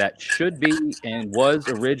something that should be and was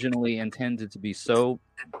originally intended to be so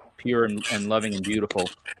pure and loving and beautiful,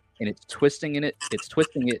 and it's twisting it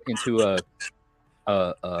into a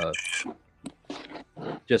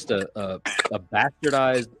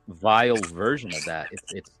bastardized, vile version of that.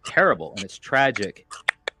 It's terrible, and it's tragic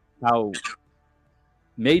how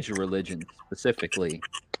major religions specifically,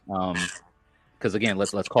 because again,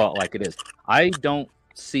 let's call it like it is. I don't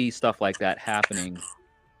see stuff like that happening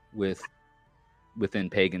within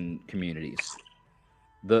pagan communities.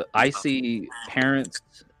 I see parents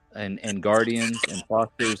and guardians and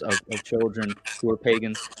fosters of children who are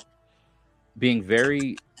pagans being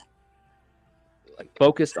very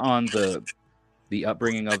focused on the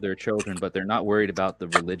upbringing of their children, but they're not worried about the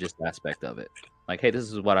religious aspect of it. Like, hey,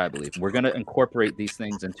 this is what I believe. We're going to incorporate these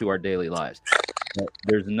things into our daily lives. But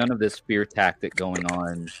there's none of this fear tactic going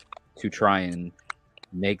on to try and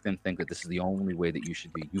make them think that this is the only way that you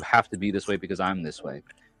should be. You have to be this way because I'm this way.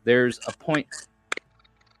 There's a point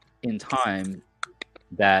in time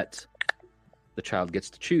that the child gets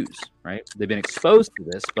to choose, right? They've been exposed to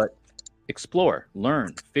this, but explore,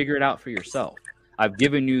 learn, figure it out for yourself. I've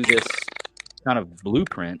given you this kind of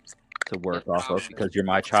blueprint to work off of because you're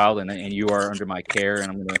my child and you are under my care,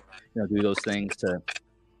 and I'm going to do those things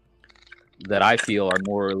that I feel are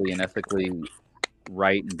morally and ethically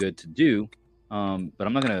right and good to do. But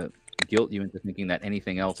I'm not going to guilt you into thinking that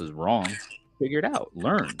anything else is wrong. Figure it out,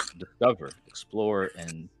 learn, discover, explore,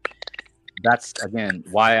 and that's again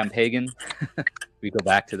why I'm pagan. We go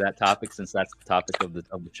back to that topic since that's the topic of the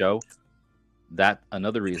show. That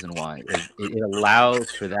another reason why it allows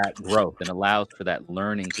for that growth and allows for that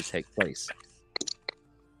learning to take place,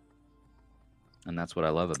 and that's what I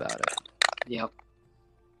love about it. Yep.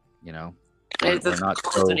 It doesn't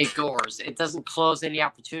close any doors. It doesn't close any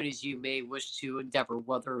opportunities you may wish to endeavor,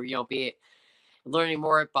 whether be it learning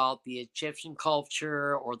more about the Egyptian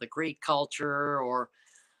culture or the Greek culture or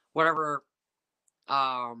whatever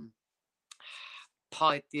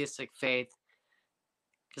polytheistic faith.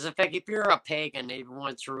 Because in fact, if you're a pagan and you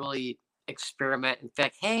want to really experiment, in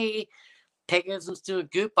fact, hey, paganism's doing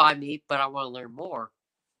good by me, but I want to learn more.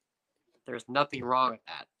 There's nothing wrong with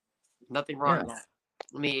that. Nothing wrong with that.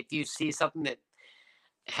 I mean, if you see something that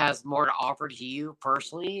has more to offer to you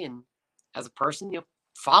personally and as a person,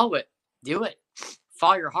 follow it. Do it.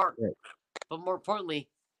 Follow your heart. Right. But more importantly,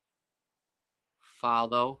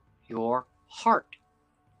 follow your heart.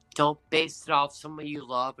 Don't base it off someone you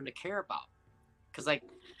love and to care about. Because,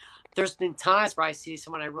 there's been times where I see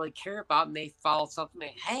someone I really care about and they follow something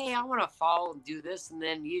like, hey, I want to follow and do this. And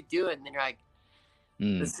then you do it. And then you're like,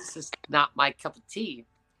 this is just not my cup of tea.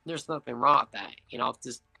 There's nothing wrong with that.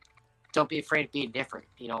 Just don't be afraid of being different.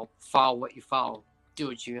 Follow what you follow. Do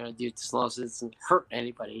what you're going to do as long as it doesn't hurt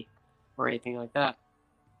anybody or anything like that.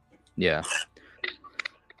 Yeah.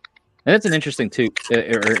 And it's an interesting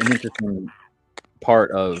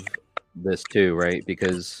part of this too, right?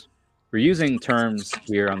 Because we're using terms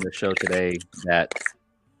here on the show today that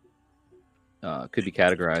could be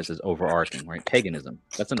categorized as overarching, right? Paganism.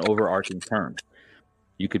 That's an overarching term.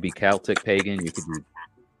 You could be Celtic pagan. You could be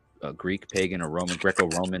Greek pagan or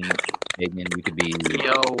Greco-Roman pagan. You could be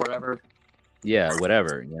whatever. Yeah,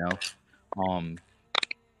 whatever.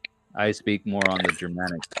 I speak more on the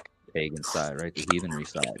Germanic pagan side, right? The heathenry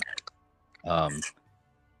side.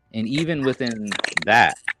 And even within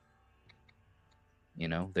that,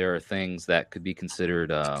 there are things that could be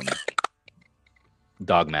considered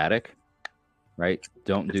dogmatic, right?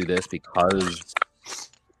 Don't do this because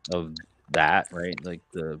of that, right? Like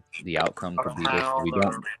the outcome could be this. We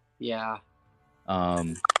don't. Yeah.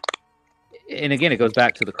 And again, it goes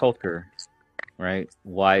back to the culture, right?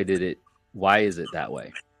 Why is it that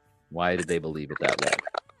way? Why did they believe it that way?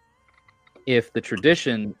 If the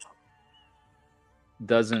tradition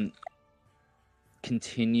doesn't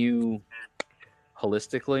continue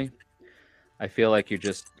holistically, I feel like you're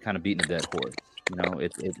just kind of beating a dead horse. You know,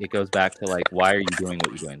 it goes back to like, why are you doing what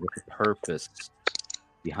you're doing? What's the purpose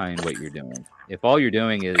behind what you're doing? If all you're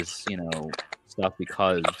doing is, you know, stuff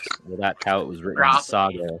because, well, that's how it was written in the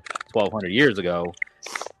saga 1,200 years ago,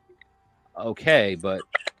 okay, but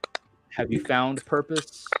have you found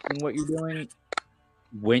purpose in what you're doing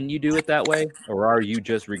when you do it that way? Or are you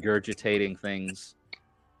just regurgitating things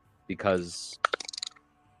because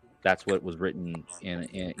that's what was written in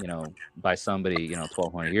you know, by somebody, you know,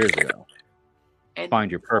 1,200 years ago? And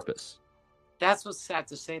find your purpose. That's what's sad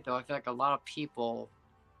to say, though. I feel like a lot of people,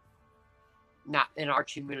 not in our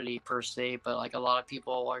community per se, but like a lot of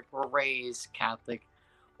people like were raised Catholic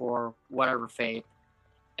or whatever faith,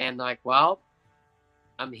 and like, well,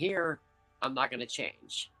 I'm here, I'm not gonna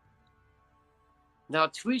change. Now,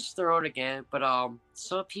 to each their own again, but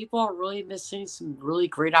some people are really missing some really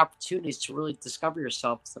great opportunities to really discover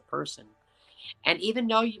yourself as a person. And even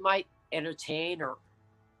though you might entertain or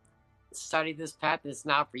study this path that's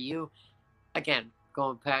not for you, again,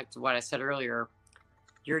 going back to what I said earlier,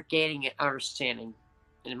 you're gaining an understanding.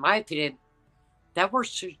 And in my opinion, that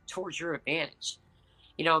works towards your advantage.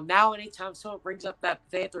 You know, now anytime someone brings up that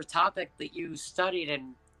faith or topic that you studied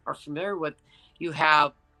and are familiar with, you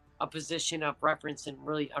have a position of reference and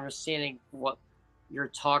really understanding what you're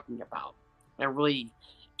talking about, and really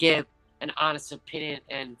give an honest opinion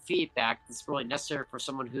and feedback that's really necessary for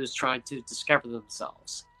someone who's trying to discover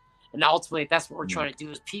themselves. And ultimately, that's what we're trying to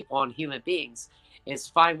do as people and human beings, is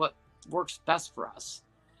find what works best for us,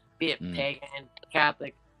 be it pagan,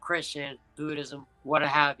 Catholic, Christian, Buddhism, what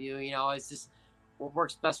have you. You know, it's just what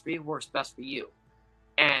works best for you works best for you.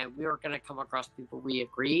 And we are going to come across people we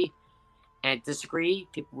agree and disagree,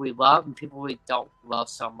 people we love and people we don't love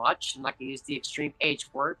so much. I'm not going to use the extreme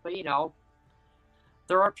H word, but, you know,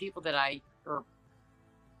 there are people that or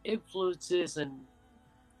influences and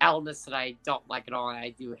elements that I don't like at all and I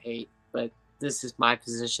do hate, but this is my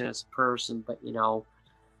position as a person. But, you know,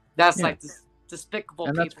 that's like this despicable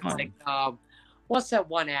and people. Like, what's that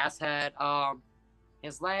one asshead?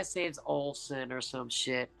 His last name's Olsen or some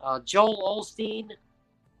shit. Joel Osteen.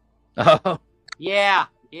 Oh. Yeah.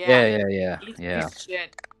 He's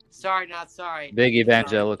shit. Sorry, not sorry. Big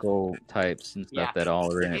evangelical types and stuff that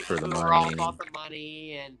all are in it for the money. All about the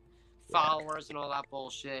money and followers and all that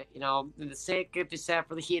bullshit. You know, and the same could be said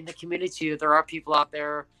for the Heathen community too. There are people out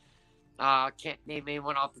there. Can't name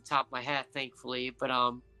anyone off the top of my head, thankfully, but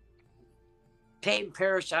Peyton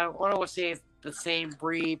Parrish, I don't want to say it's the same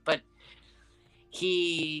breed, but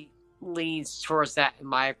he leans towards that in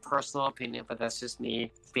my personal opinion. But that's just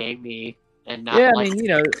me being me. And not I mean, you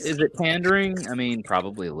know, is it pandering? I mean,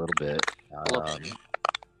 probably a little bit.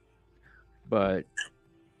 But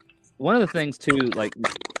one of the things too, like,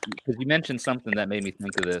 because you mentioned something that made me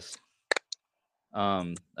think of this,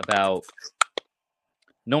 about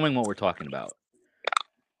knowing what we're talking about,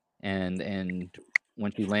 and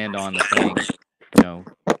once you land on the thing, you know,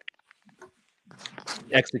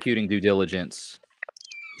 executing due diligence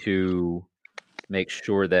to make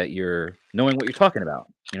sure that you're knowing what you're talking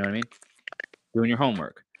about. You know what I mean? Doing your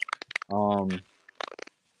homework.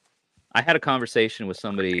 I had a conversation with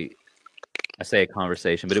somebody. I say a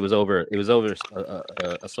conversation, but it was over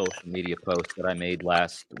a social media post that I made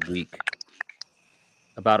last week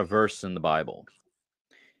about a verse in the Bible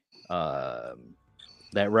that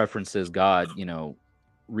references God, you know,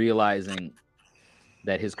 realizing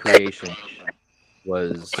that His creation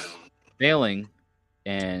was failing,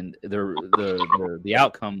 and the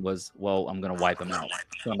outcome was, well, I'm going to wipe them out.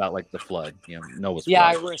 Talking about like the flood, you know, Noah's flood.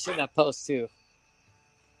 I remember seeing that post too.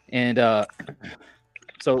 And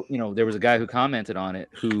so, you know, there was a guy who commented on it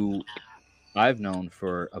who I've known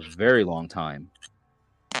for a very long time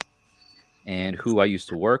and who I used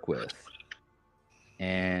to work with,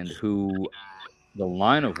 and who the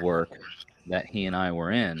line of work that he and I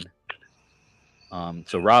were in.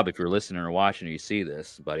 So Rob, if you're listening or watching or you see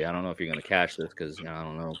this, buddy, I don't know if you're going to catch this because, you know, I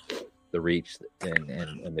don't know the reach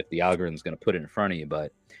and if the algorithm's going to put it in front of you,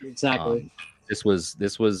 but exactly. This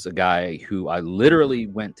was a guy who I literally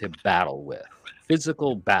went to battle with,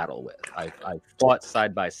 physical battle with. I fought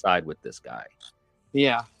side by side with this guy.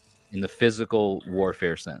 Yeah. In the physical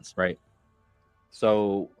warfare sense, right?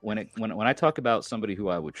 So when I talk about somebody who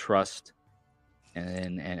I would trust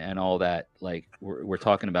and all that. Like we're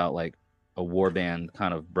talking about like a war band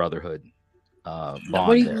kind of brotherhood Now, what do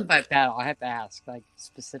bond you there, mean by battle? I have to ask, like huh?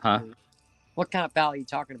 specifically, what kind of battle are you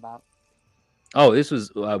talking about? Oh, this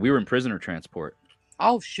was we were in prisoner transport.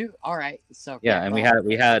 Oh shoot! All right, so Yeah, okay, and go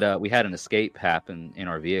ahead. we had an escape happen in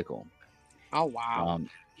our vehicle. Oh wow.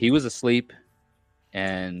 He was asleep,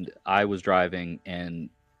 and I was driving, and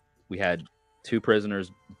we had two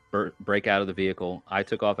prisoners break out of the vehicle. I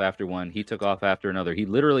took off after one. He took off after another. He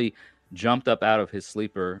literally jumped up out of his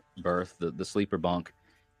sleeper berth, the sleeper bunk,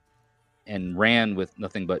 and ran with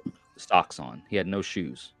nothing but socks on. He had no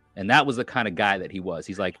shoes. And that was the kind of guy that he was.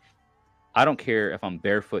 He's like, I don't care if I'm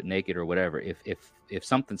barefoot, naked, or whatever. If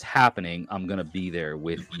something's happening, I'm gonna be there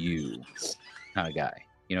with you, kind of guy.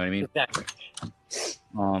 You know what I mean? Exactly.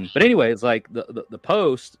 But anyway, it's like the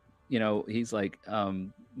post. You know, he's like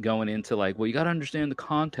going into like, well, you got to understand the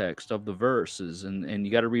context of the verses, and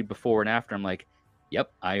you got to read before and after. I'm like,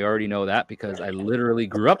 yep, I already know that because I literally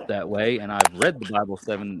grew up that way, and I've read the Bible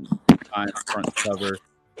 7 times front to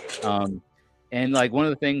cover. And like one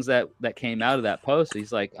of the things that came out of that post,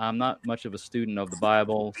 he's like, I'm not much of a student of the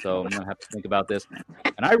Bible, so I'm gonna have to think about this.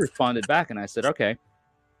 And I responded back and I said, okay,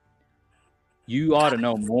 you ought to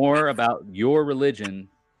know more about your religion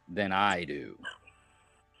than I do,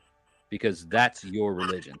 because that's your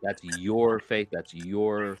religion, that's your faith, that's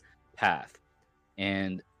your path,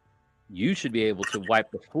 and you should be able to wipe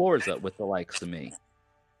the floors up with the likes of me.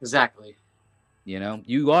 Exactly. You know,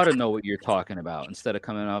 you ought to know what you're talking about instead of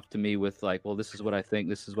coming up to me with like, well, this is what I think,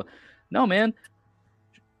 this is what. No, man,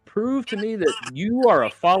 prove to me that you are a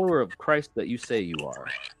follower of Christ that you say you are,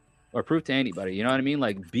 or prove to anybody. You know what I mean?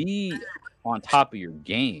 Like, be on top of your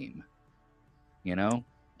game. You know,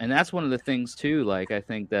 and that's one of the things too. Like, I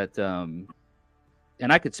think that,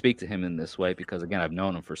 and I could speak to him in this way because again, I've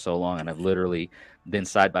known him for so long, and I've literally been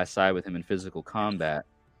side by side with him in physical combat,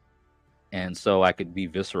 and so I could be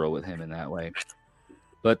visceral with him in that way.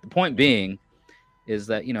 But the point being is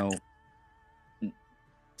that, you know,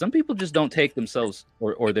 some people just don't take themselves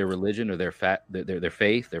or their religion or their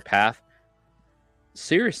faith, their path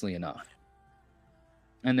seriously enough.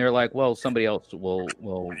 And they're like, well, somebody else will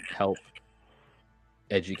help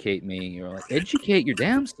educate me. You're like, educate your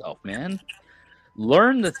damn self, man.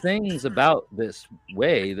 Learn the things about this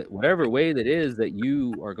way, that whatever way that is that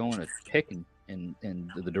you are going to pick in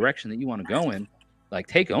the direction that you want to go in, like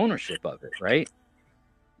take ownership of it, right?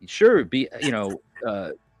 Sure, be, you know,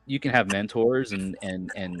 you can have mentors and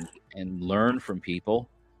learn from people,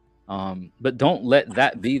 but don't let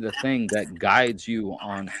that be the thing that guides you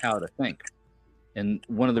on how to think. And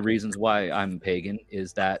one of the reasons why I'm pagan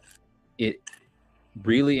is that it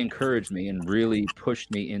really encouraged me and really pushed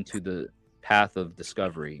me into the path of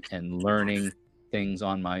discovery and learning things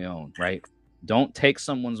on my own, right? Don't take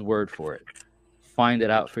someone's word for it. Find it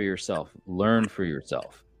out for yourself. Learn for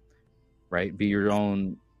yourself, right? Be your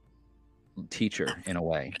own teacher in a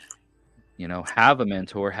way. You know, have a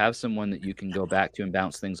mentor, have someone that you can go back to and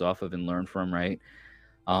bounce things off of and learn from, right?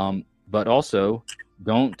 But also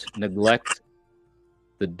don't neglect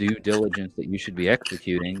the due diligence that you should be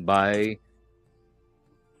executing by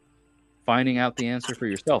finding out the answer for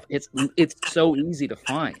yourself. It's so easy to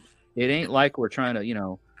find. It ain't like we're trying to, you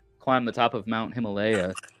know, climb the top of Mount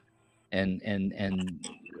Himalaya and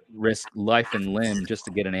risk life and limb just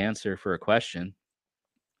to get an answer for a question.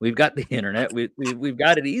 We've got the internet. We've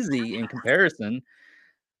got it easy in comparison,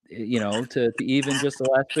 you know, to even just the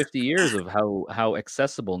last 50 years of how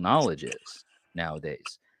accessible knowledge is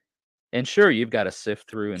nowadays. And sure, you've got to sift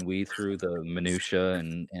through and weed through the minutia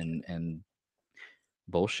and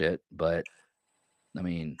bullshit, but I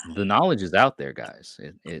mean, the knowledge is out there, guys.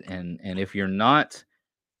 And if you're not,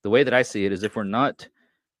 the way that I see it is, if we're not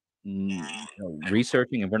you know,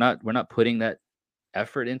 researching and we're not putting that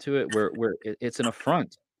effort into it, it's an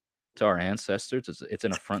affront to our ancestors. It's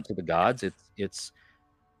an affront to the gods. It's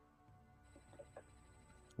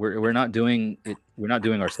we're not doing it. We're not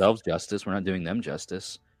doing ourselves justice. We're not doing them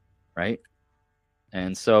justice, right?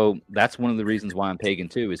 And so that's one of the reasons why I'm pagan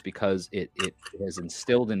too, is because it has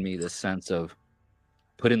instilled in me this sense of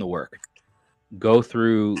put in the work, go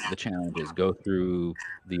through the challenges, go through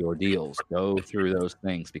the ordeals, go through those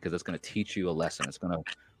things, because it's going to teach you a lesson. It's going to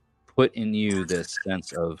put in you this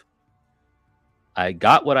sense of, I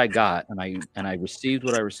got what I got, and I received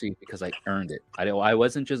what I received because I earned it. I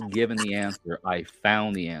wasn't just given the answer. I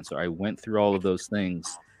found the answer. I went through all of those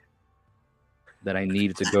things that I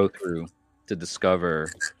needed to go through to discover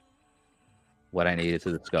what I needed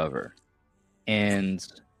to discover. And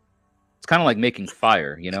it's kind of like making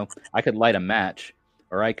fire, you know? I could light a match,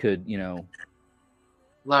 or I could, you know,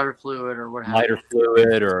 lighter fluid or what have lighter you.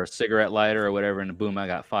 fluid or a cigarette lighter or whatever, and boom, I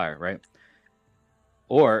got fire, right?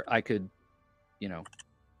 Or I could,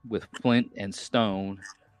 with flint and stone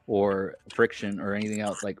or friction or anything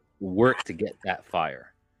else, like work to get that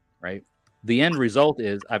fire, right? The end result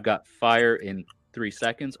is I've got fire in 3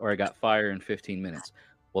 seconds or I got fire in 15 minutes.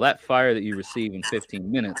 Well, that fire that you receive in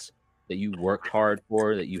 15 minutes that you worked hard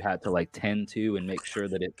for, that you had to like tend to and make sure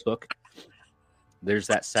that it took, there's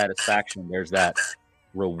that satisfaction, there's that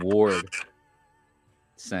reward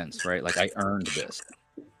sense, right? Like I earned this.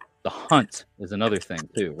 The hunt is another thing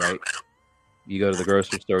too, right? You go to the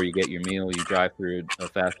grocery store, you get your meal, you drive through a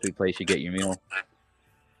fast food place, you get your meal.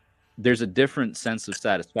 There's a different sense of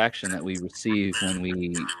satisfaction that we receive when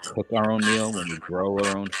we cook our own meal, when we grow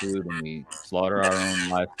our own food, when we slaughter our own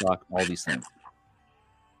livestock, all these things.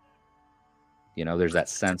 There's that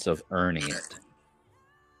sense of earning it.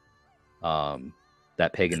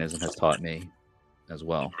 That paganism has taught me as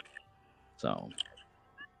well. So,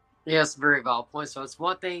 Yes, very valid point. So it's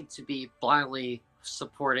one thing to be blindly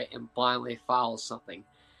support it and blindly follow something.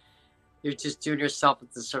 You're just doing yourself a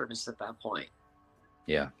disservice at that point.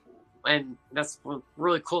 yeah. And that's one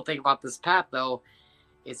really cool thing about this path, though,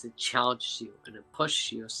 is it challenges you and it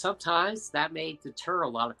pushes you. Sometimes that may deter a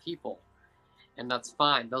lot of people, and that's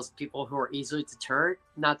fine. Those people who are easily deterred,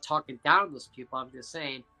 not talking down to those people, I'm just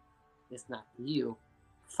saying it's not for you.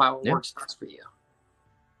 Find what works best for you.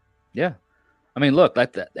 Yeah. I mean, look,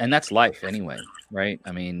 and that's life anyway, right?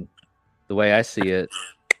 I mean, the way I see it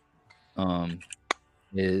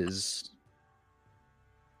is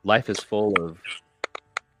life is full of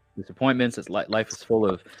disappointments. Life is full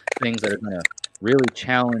of things that are going to really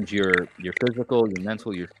challenge your physical, your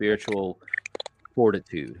mental, your spiritual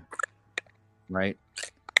fortitude, right?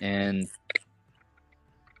 And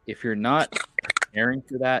if you're not preparing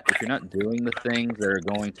for that, if you're not doing the things that are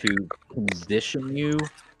going to condition you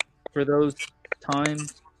for those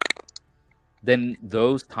times, then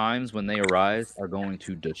those times when they arise are going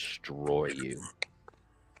to destroy you.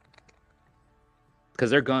 Because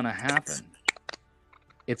they're going to happen.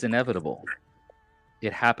 It's inevitable.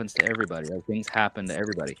 It happens to everybody. Like, things happen to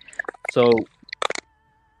everybody. So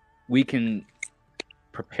we can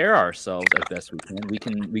prepare ourselves as best we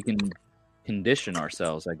can. We can condition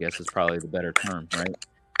ourselves, I guess is probably the better term, right?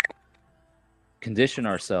 Condition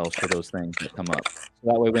ourselves for those things that come up.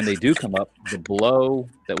 So that way when they do come up, the blow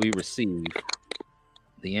that we receive,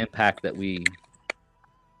 the impact that we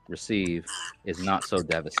receive is not so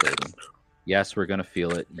devastating. Yes, we're going to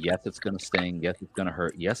feel it. Yes, it's going to sting. Yes, it's going to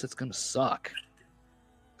hurt. Yes, it's going to suck.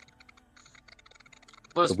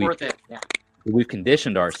 But it's worth it. Yeah. We've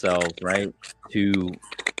conditioned ourselves, right, to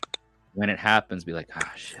when it happens, be like,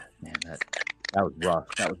 shit, man, that was rough.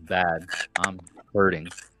 That was bad. I'm hurting.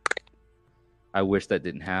 I wish that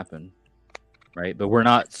didn't happen, right? But we're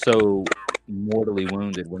not so mortally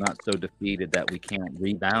wounded. We're not so defeated that we can't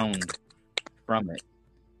rebound from it.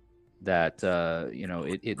 That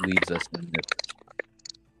it leaves us in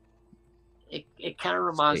this. It kind of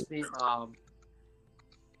reminds me of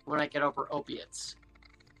when I get over opiates.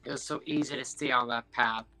 It was so easy to stay on that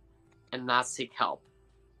path and not seek help.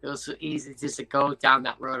 It was so easy just to go down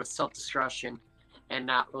that road of self-destruction and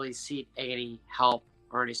not really seek any help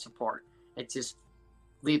or any support. It just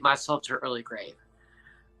leave myself to an early grave.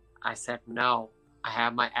 I said, no. I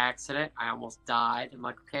had my accident. I almost died. I'm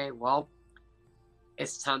like, okay, well,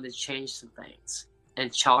 it's time to change some things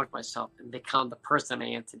and challenge myself and become the person I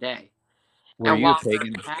am today. Were you while a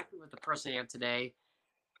pagan? I'm happy with the person I am today,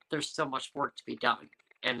 there's still much work to be done.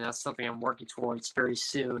 And that's something I'm working towards very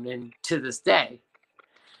soon and to this day.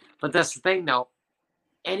 But that's the thing, though.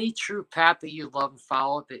 Any true path that you love and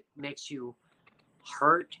follow that makes you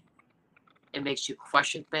hurt, it makes you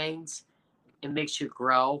question things, it makes you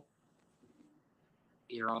grow,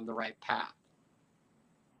 you're on the right path.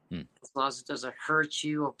 As long as it doesn't hurt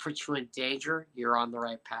you or put you in danger, you're on the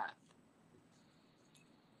right path.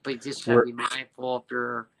 But you just got to be mindful of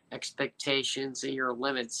your expectations and your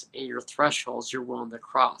limits and your thresholds you're willing to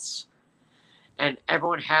cross. And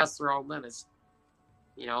everyone has their own limits.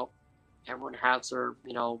 Everyone has their,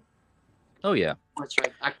 Oh, yeah.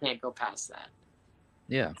 I can't go past that.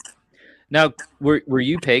 Yeah. Now, were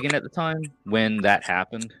you pagan at the time when that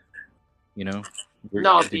happened? No,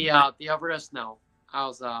 the overdose, no. I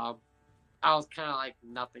was kind of like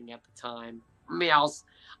nothing at the time. I mean,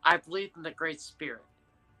 I believed in the Great Spirit,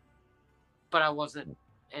 but I wasn't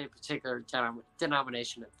any particular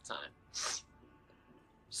denomination at the time.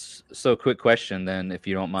 So, quick question then, if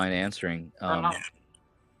you don't mind answering.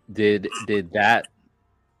 Did that,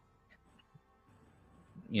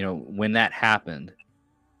 when that happened,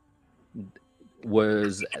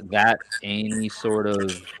 Was that any sort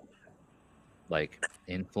of like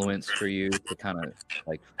influence for you to kind of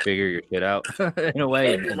like figure your shit out in a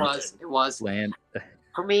way It and was. It was. land?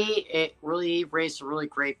 For me, it really raised a really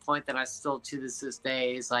great point that I still to this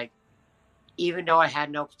day is like, even though I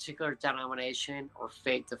had no particular denomination or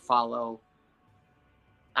faith to follow,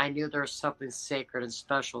 I knew there was something sacred and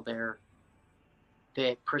special there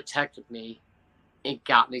that protected me and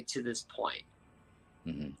got me to this point.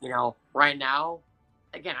 Mm-hmm. You know, right now,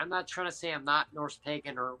 again, I'm not trying to say I'm not Norse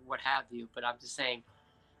pagan or what have you, but I'm just saying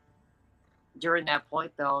during that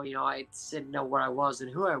point, though, you know, I didn't know what I was and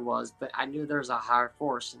who I was, but I knew there was a higher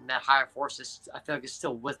force, and that higher force is, I feel like, is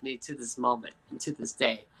still with me to this moment and to this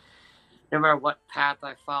day. No matter what path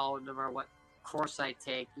I follow, no matter what course I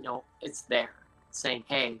take, you know, it's there saying,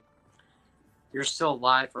 hey, you're still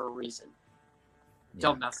alive for a reason. Yeah.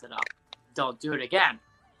 Don't mess it up. Don't do it again.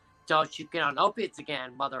 Don't you get on opiates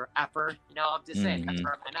again, mother effer. You know, I'm just saying. That's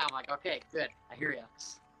where I'm at now. I'm like, okay, good. I hear you.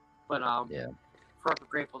 But yeah, forever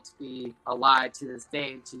grateful to be alive to this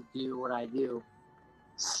day and to do what I do.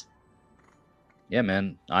 Yeah,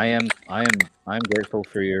 man. I'm grateful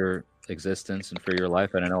for your existence and for your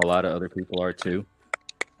life, and I know a lot of other people are too.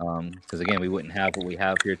 Because again, we wouldn't have what we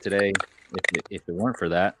have here today if it weren't for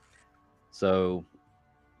that. So,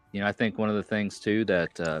 you know, I think one of the things too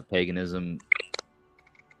that paganism,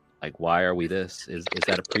 like, why are we this? Is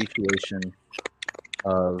that appreciation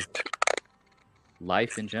of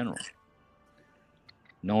life in general,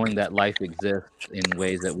 knowing that life exists in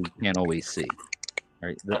ways that we can't always see,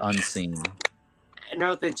 right? The unseen.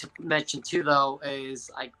 Another thing to mention too, though, is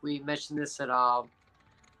like we mentioned this at a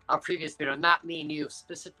previous video, not me and you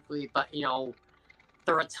specifically, but you know,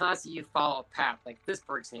 there are times that you follow a path like this,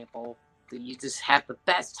 for example, that you just have the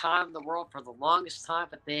best time in the world for the longest time,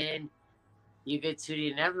 but then you get to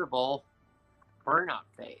the inevitable burnout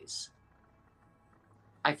phase.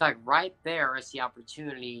 I feel like right there is the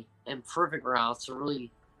opportunity and proving grounds to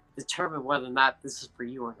really determine whether or not this is for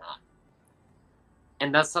you or not.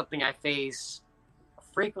 And that's something I face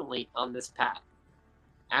frequently on this path.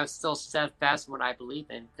 I'm still steadfast in what I believe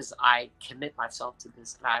in because I commit myself to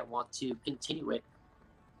this and I want to continue it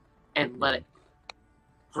and let it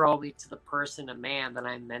grow me to the person and man that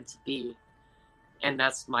I'm meant to be. And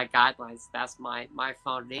that's my guidelines. That's my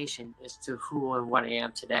foundation as to who and what I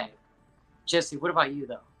am today. Jesse, what about you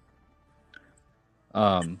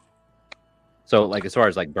though? So like as far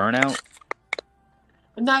as like burnout?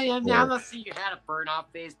 No, I'm not saying you had a burnout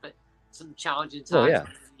phase, but some challenging times in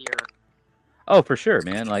the year. Oh, for sure,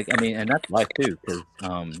 man. Like, I mean, and that's life too, because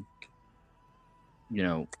you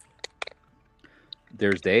know,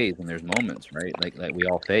 there's days and there's moments, right? Like we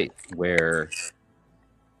all face where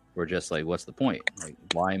we're just like, what's the point? Like,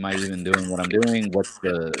 why am I even doing what I'm doing? What's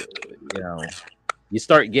the, you know, you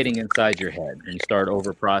start getting inside your head and you start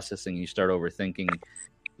over processing, you start overthinking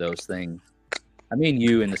those things. I mean,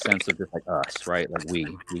 you in the sense of just like us, right? Like we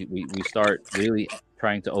start really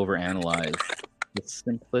trying to overanalyze the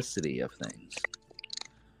simplicity of things.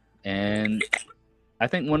 And I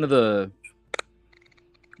think one of the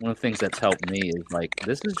things that's helped me is like,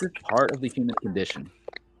 this is just part of the human condition.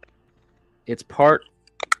 It's part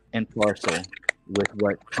and parcel with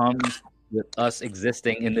what comes with us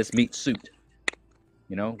existing in this meat suit.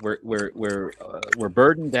 You know, we're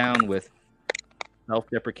burdened down with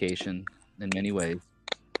self-deprecation in many ways,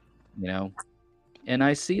 you know, and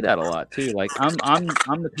I see that a lot too. Like I'm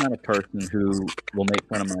the kind of person who will make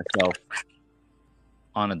fun of myself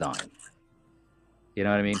on a dime. You know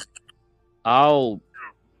what I mean? I'll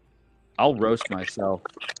roast myself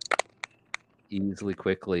easily,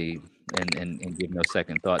 quickly, and give no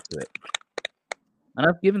second thought to it. And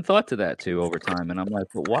I've given thought to that too over time, and I'm like,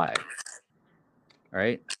 but why?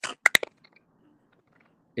 Right?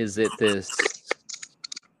 Is it this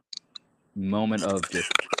moment of just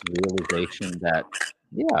realization that,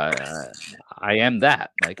 yeah, I am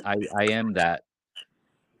that. Like I am that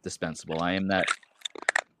dispensable. I am that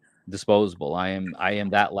disposable. I am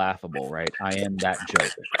that laughable, right? I am that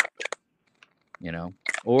joke. You know?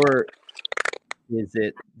 Or is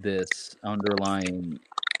it this underlying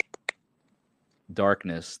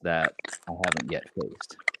darkness that I haven't yet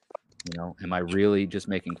faced? You know, am I really just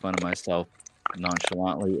making fun of myself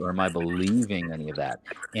nonchalantly, or am I believing any of that?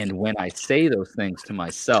 And when I say those things to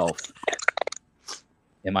myself,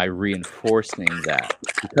 am I reinforcing that?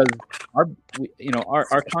 Because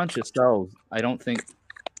our conscious selves, I don't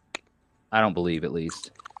believe at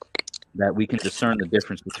least that we can discern the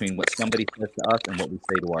difference between what somebody says to us and what we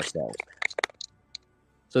say to ourselves.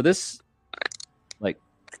 So this, like,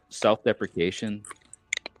 self-deprecation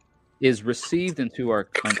is received into our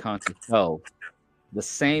unconscious self the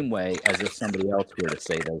same way as if somebody else were to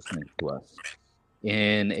say those things to us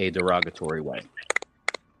in a derogatory way.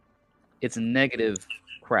 It's negative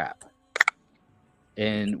crap.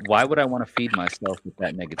 And why would I want to feed myself with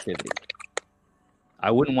that negativity? I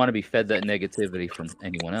wouldn't want to be fed that negativity from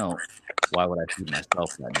anyone else. Why would I feed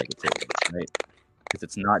myself that negativity, right? Because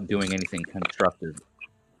it's not doing anything constructive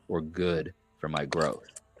or good for my growth.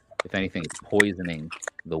 If anything, it's poisoning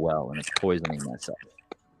the well and it's poisoning myself.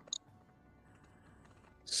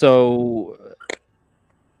 So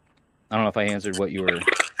I don't know if I answered what you were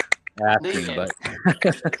asking, but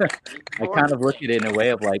I kind of look at it in a way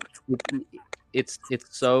of like it's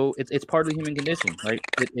part of the human condition, right?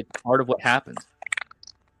 It's part of what happens.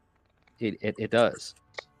 It does.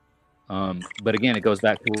 But again, it goes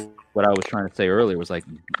back to what I was trying to say earlier, was like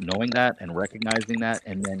knowing that and recognizing that,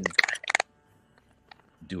 and then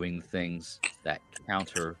doing things that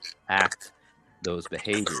counteract those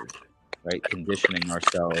behaviors, right? Conditioning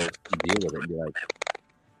ourselves to deal with it and be like,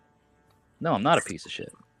 no, I'm not a piece of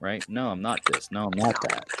shit, right? No, I'm not this. No, I'm not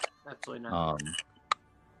that. Absolutely not.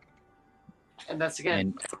 And that's,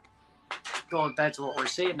 again, going back to what we're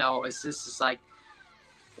saying now, is this is like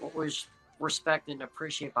what we respect and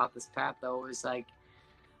appreciate about this path, though, is like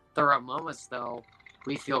there are moments, though,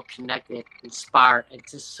 we feel connected, inspired, and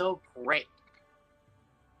just so great.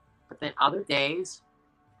 But then other days,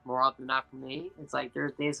 more often than not for me, it's like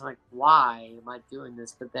there's days I'm like, why am I doing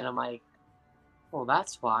this? But then I'm like, well,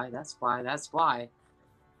 that's why.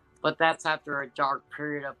 But that's after a dark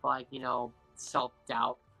period of, like,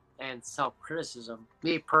 self-doubt and self-criticism.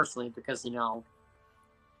 Me personally, because,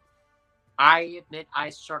 I admit I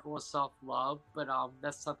struggle with self-love, but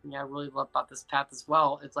that's something I really love about this path as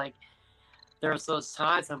well. It's like there's those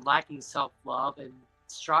times I'm lacking self-love and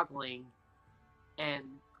struggling, and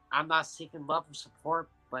I'm not seeking love or support,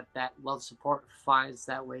 but that love support finds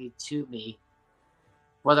that way to me.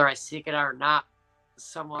 Whether I seek it out or not,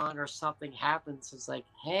 someone or something happens. It's like,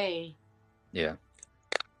 hey, yeah,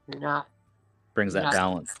 you're not brings that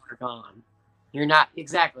balance. You're gone. You're not,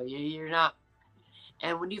 exactly. You're not.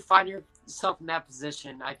 And when you find yourself in that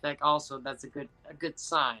position, I think also that's a good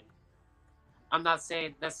sign. I'm not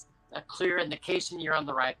saying that's a clear indication you're on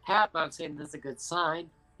the right path, but I'm saying that's a good sign.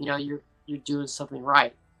 You're doing something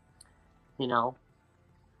right.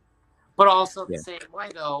 But also the same way,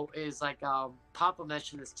 though, is like Papa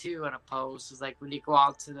mentioned this too in a post. Is like when you go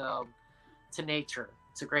out to nature,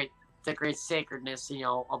 it's the great sacredness,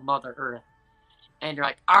 of Mother Earth, and you're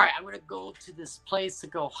like, all right, I'm gonna go to this place to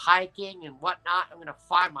go hiking and whatnot. I'm gonna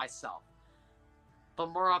find myself.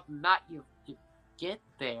 But more often than not, you get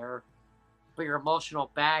there, but your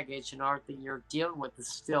emotional baggage and everything you're dealing with is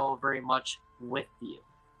still very much with you.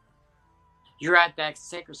 You're at that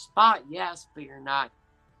sacred spot, yes, but you're not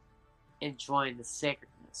enjoying the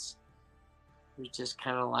sacredness. You're just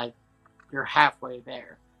kind of like, you're halfway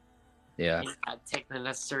there. Yeah. And you gotta take the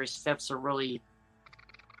necessary steps to really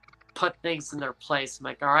put things in their place. I'm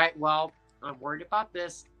like, all right, well, I'm worried about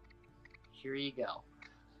this. Here you go.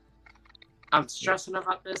 I'm stressing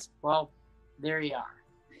about this. Well, there you are.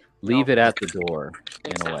 Leave it at the door,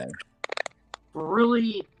 in a way.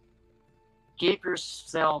 Really give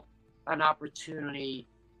yourself an opportunity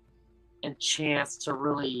and chance to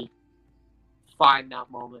really find that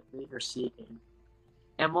moment that you're seeking.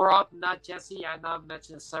 And more often than not, Jesse, I know I've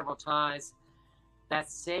mentioned it several times, that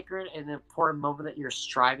sacred and important moment that you're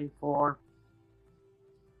striving for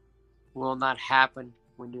will not happen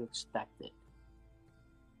when you expect it.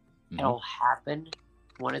 Mm-hmm. It'll happen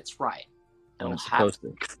when it's right. When it's supposed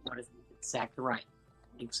to. When it's exactly right.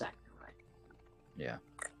 Exactly right. Yeah.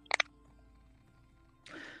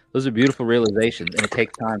 Those are beautiful realizations, and it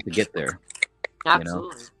takes time to get there.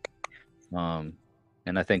 Absolutely.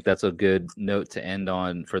 And I think that's a good note to end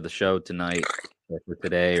on for the show tonight, or for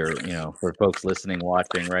today, or for folks listening,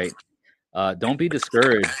 watching. Right? Don't be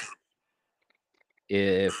discouraged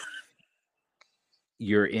if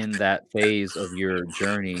you're in that phase of your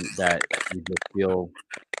journey that you just feel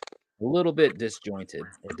a little bit disjointed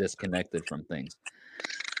or disconnected from things.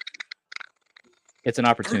 It's an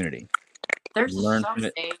opportunity. There's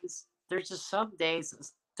just some days,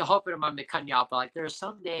 to hope it might be cutting you off, but like there's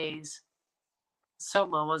some days, some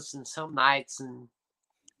moments, and some nights, and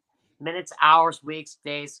minutes, hours, weeks,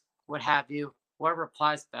 days, what have you, whatever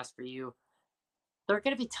applies best for you. There are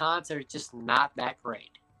going to be times that are just not that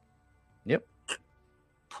great. Yep.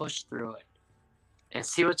 Push through it and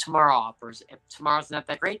see what tomorrow offers. If tomorrow's not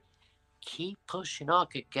that great, keep pushing on,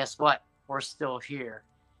 because guess what? We're still here,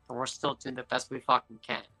 and we're still doing the best we fucking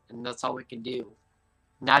can, and that's all we can do.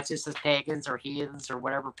 Not just as pagans or heathens or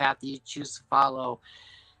whatever path you choose to follow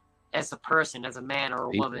as a person, as a man or a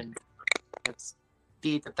woman.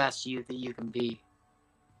 be the best you that you can be.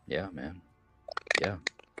 Yeah, man. Yeah,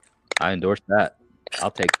 I endorse that.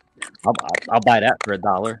 I'll buy that for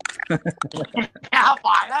 $1. I'll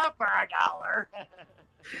buy that for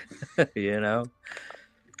 $1. You know,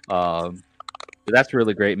 but that's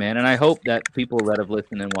really great, man. And I hope that people that have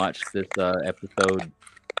listened and watched this episode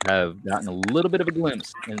have gotten a little bit of a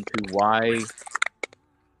glimpse into why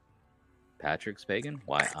Patrick's pagan,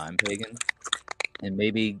 why I'm pagan, and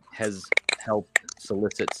maybe has helped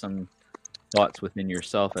solicit some thoughts within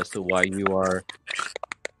yourself as to why you are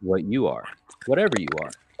what you are, whatever you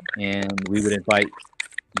are. And we would invite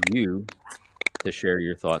you to share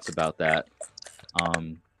your thoughts about that,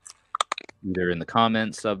 either in the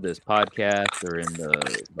comments of this podcast or in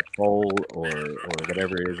the poll or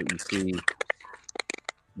whatever it is that you see,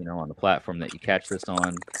 you know, on the platform that you catch this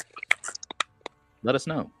on. Let us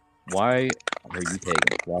know. Why are you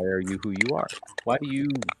pagan? Why are you who you are? Why do you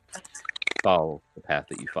follow the path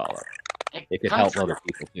that you follow? It could help other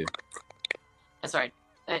people too. That's right.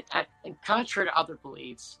 And contrary to other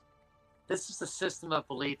beliefs, this is the system of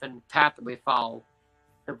belief and path that we follow,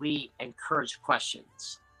 that we encourage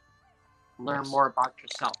questions. Learn more about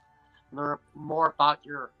yourself. Learn more about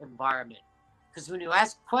your environment. Because when you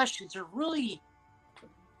ask questions, you're really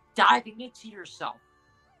diving into yourself.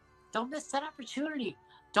 Don't miss that opportunity.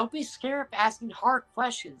 Don't be scared of asking hard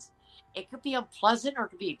questions. It could be unpleasant or it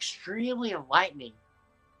could be extremely enlightening.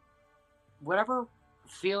 Whatever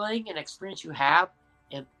feeling and experience you have,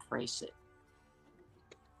 embrace it.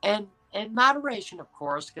 And in moderation, of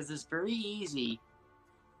course, because it's very easy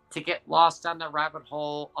to get lost down the rabbit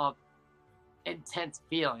hole of intense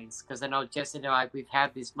feelings. Because I know Jesse and I, we've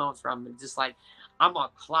had these moments where I'm just like, I'm on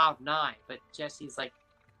cloud 9. But Jesse's like,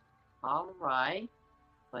 all right,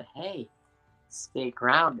 but hey, stay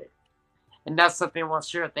grounded. And that's something I want to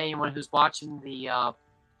share with anyone who's watching the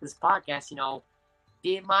this podcast. You know,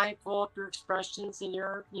 be mindful of your expressions and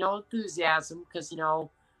your, you know, enthusiasm, because, you know,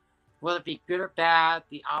 whether it be good or bad,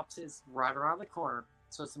 the opposite is right around the corner.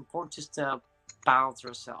 So it's important just to balance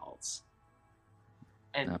ourselves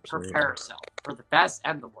and Absolutely. prepare ourselves for the best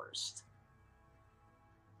and the worst.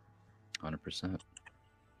 100%.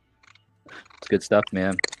 It's good stuff,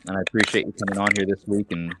 man. And I appreciate you coming on here this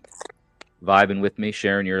week and vibing with me,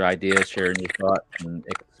 sharing your ideas, sharing your thoughts, and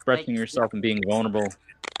expressing yourself and being vulnerable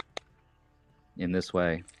in this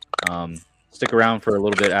way. Stick around for a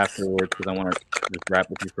little bit afterwards because I want to just wrap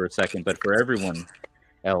with you for a second. But for everyone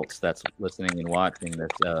else that's listening and watching this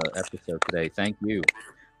episode today, thank you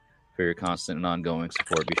for your constant and ongoing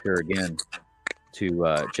support. Be sure again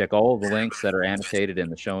to check all of the links that are annotated in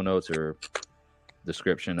the show notes or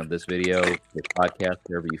description of this video, this podcast,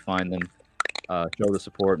 wherever you find them. Show the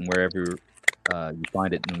support and wherever you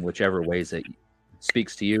find it, in whichever ways that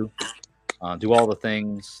speaks to you. Do all the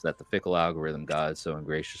things that the fickle algorithm gods so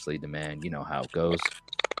ungraciously demand. You know how it goes.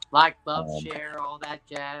 Like, love, share, all that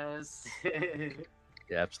jazz.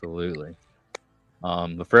 Yeah, absolutely.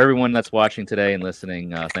 But for everyone that's watching today and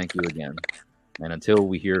listening, thank you again. And until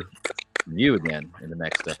we hear from you again in the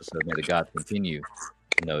next episode, may the gods continue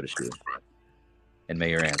to notice you. And may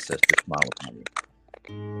your ancestors smile upon you.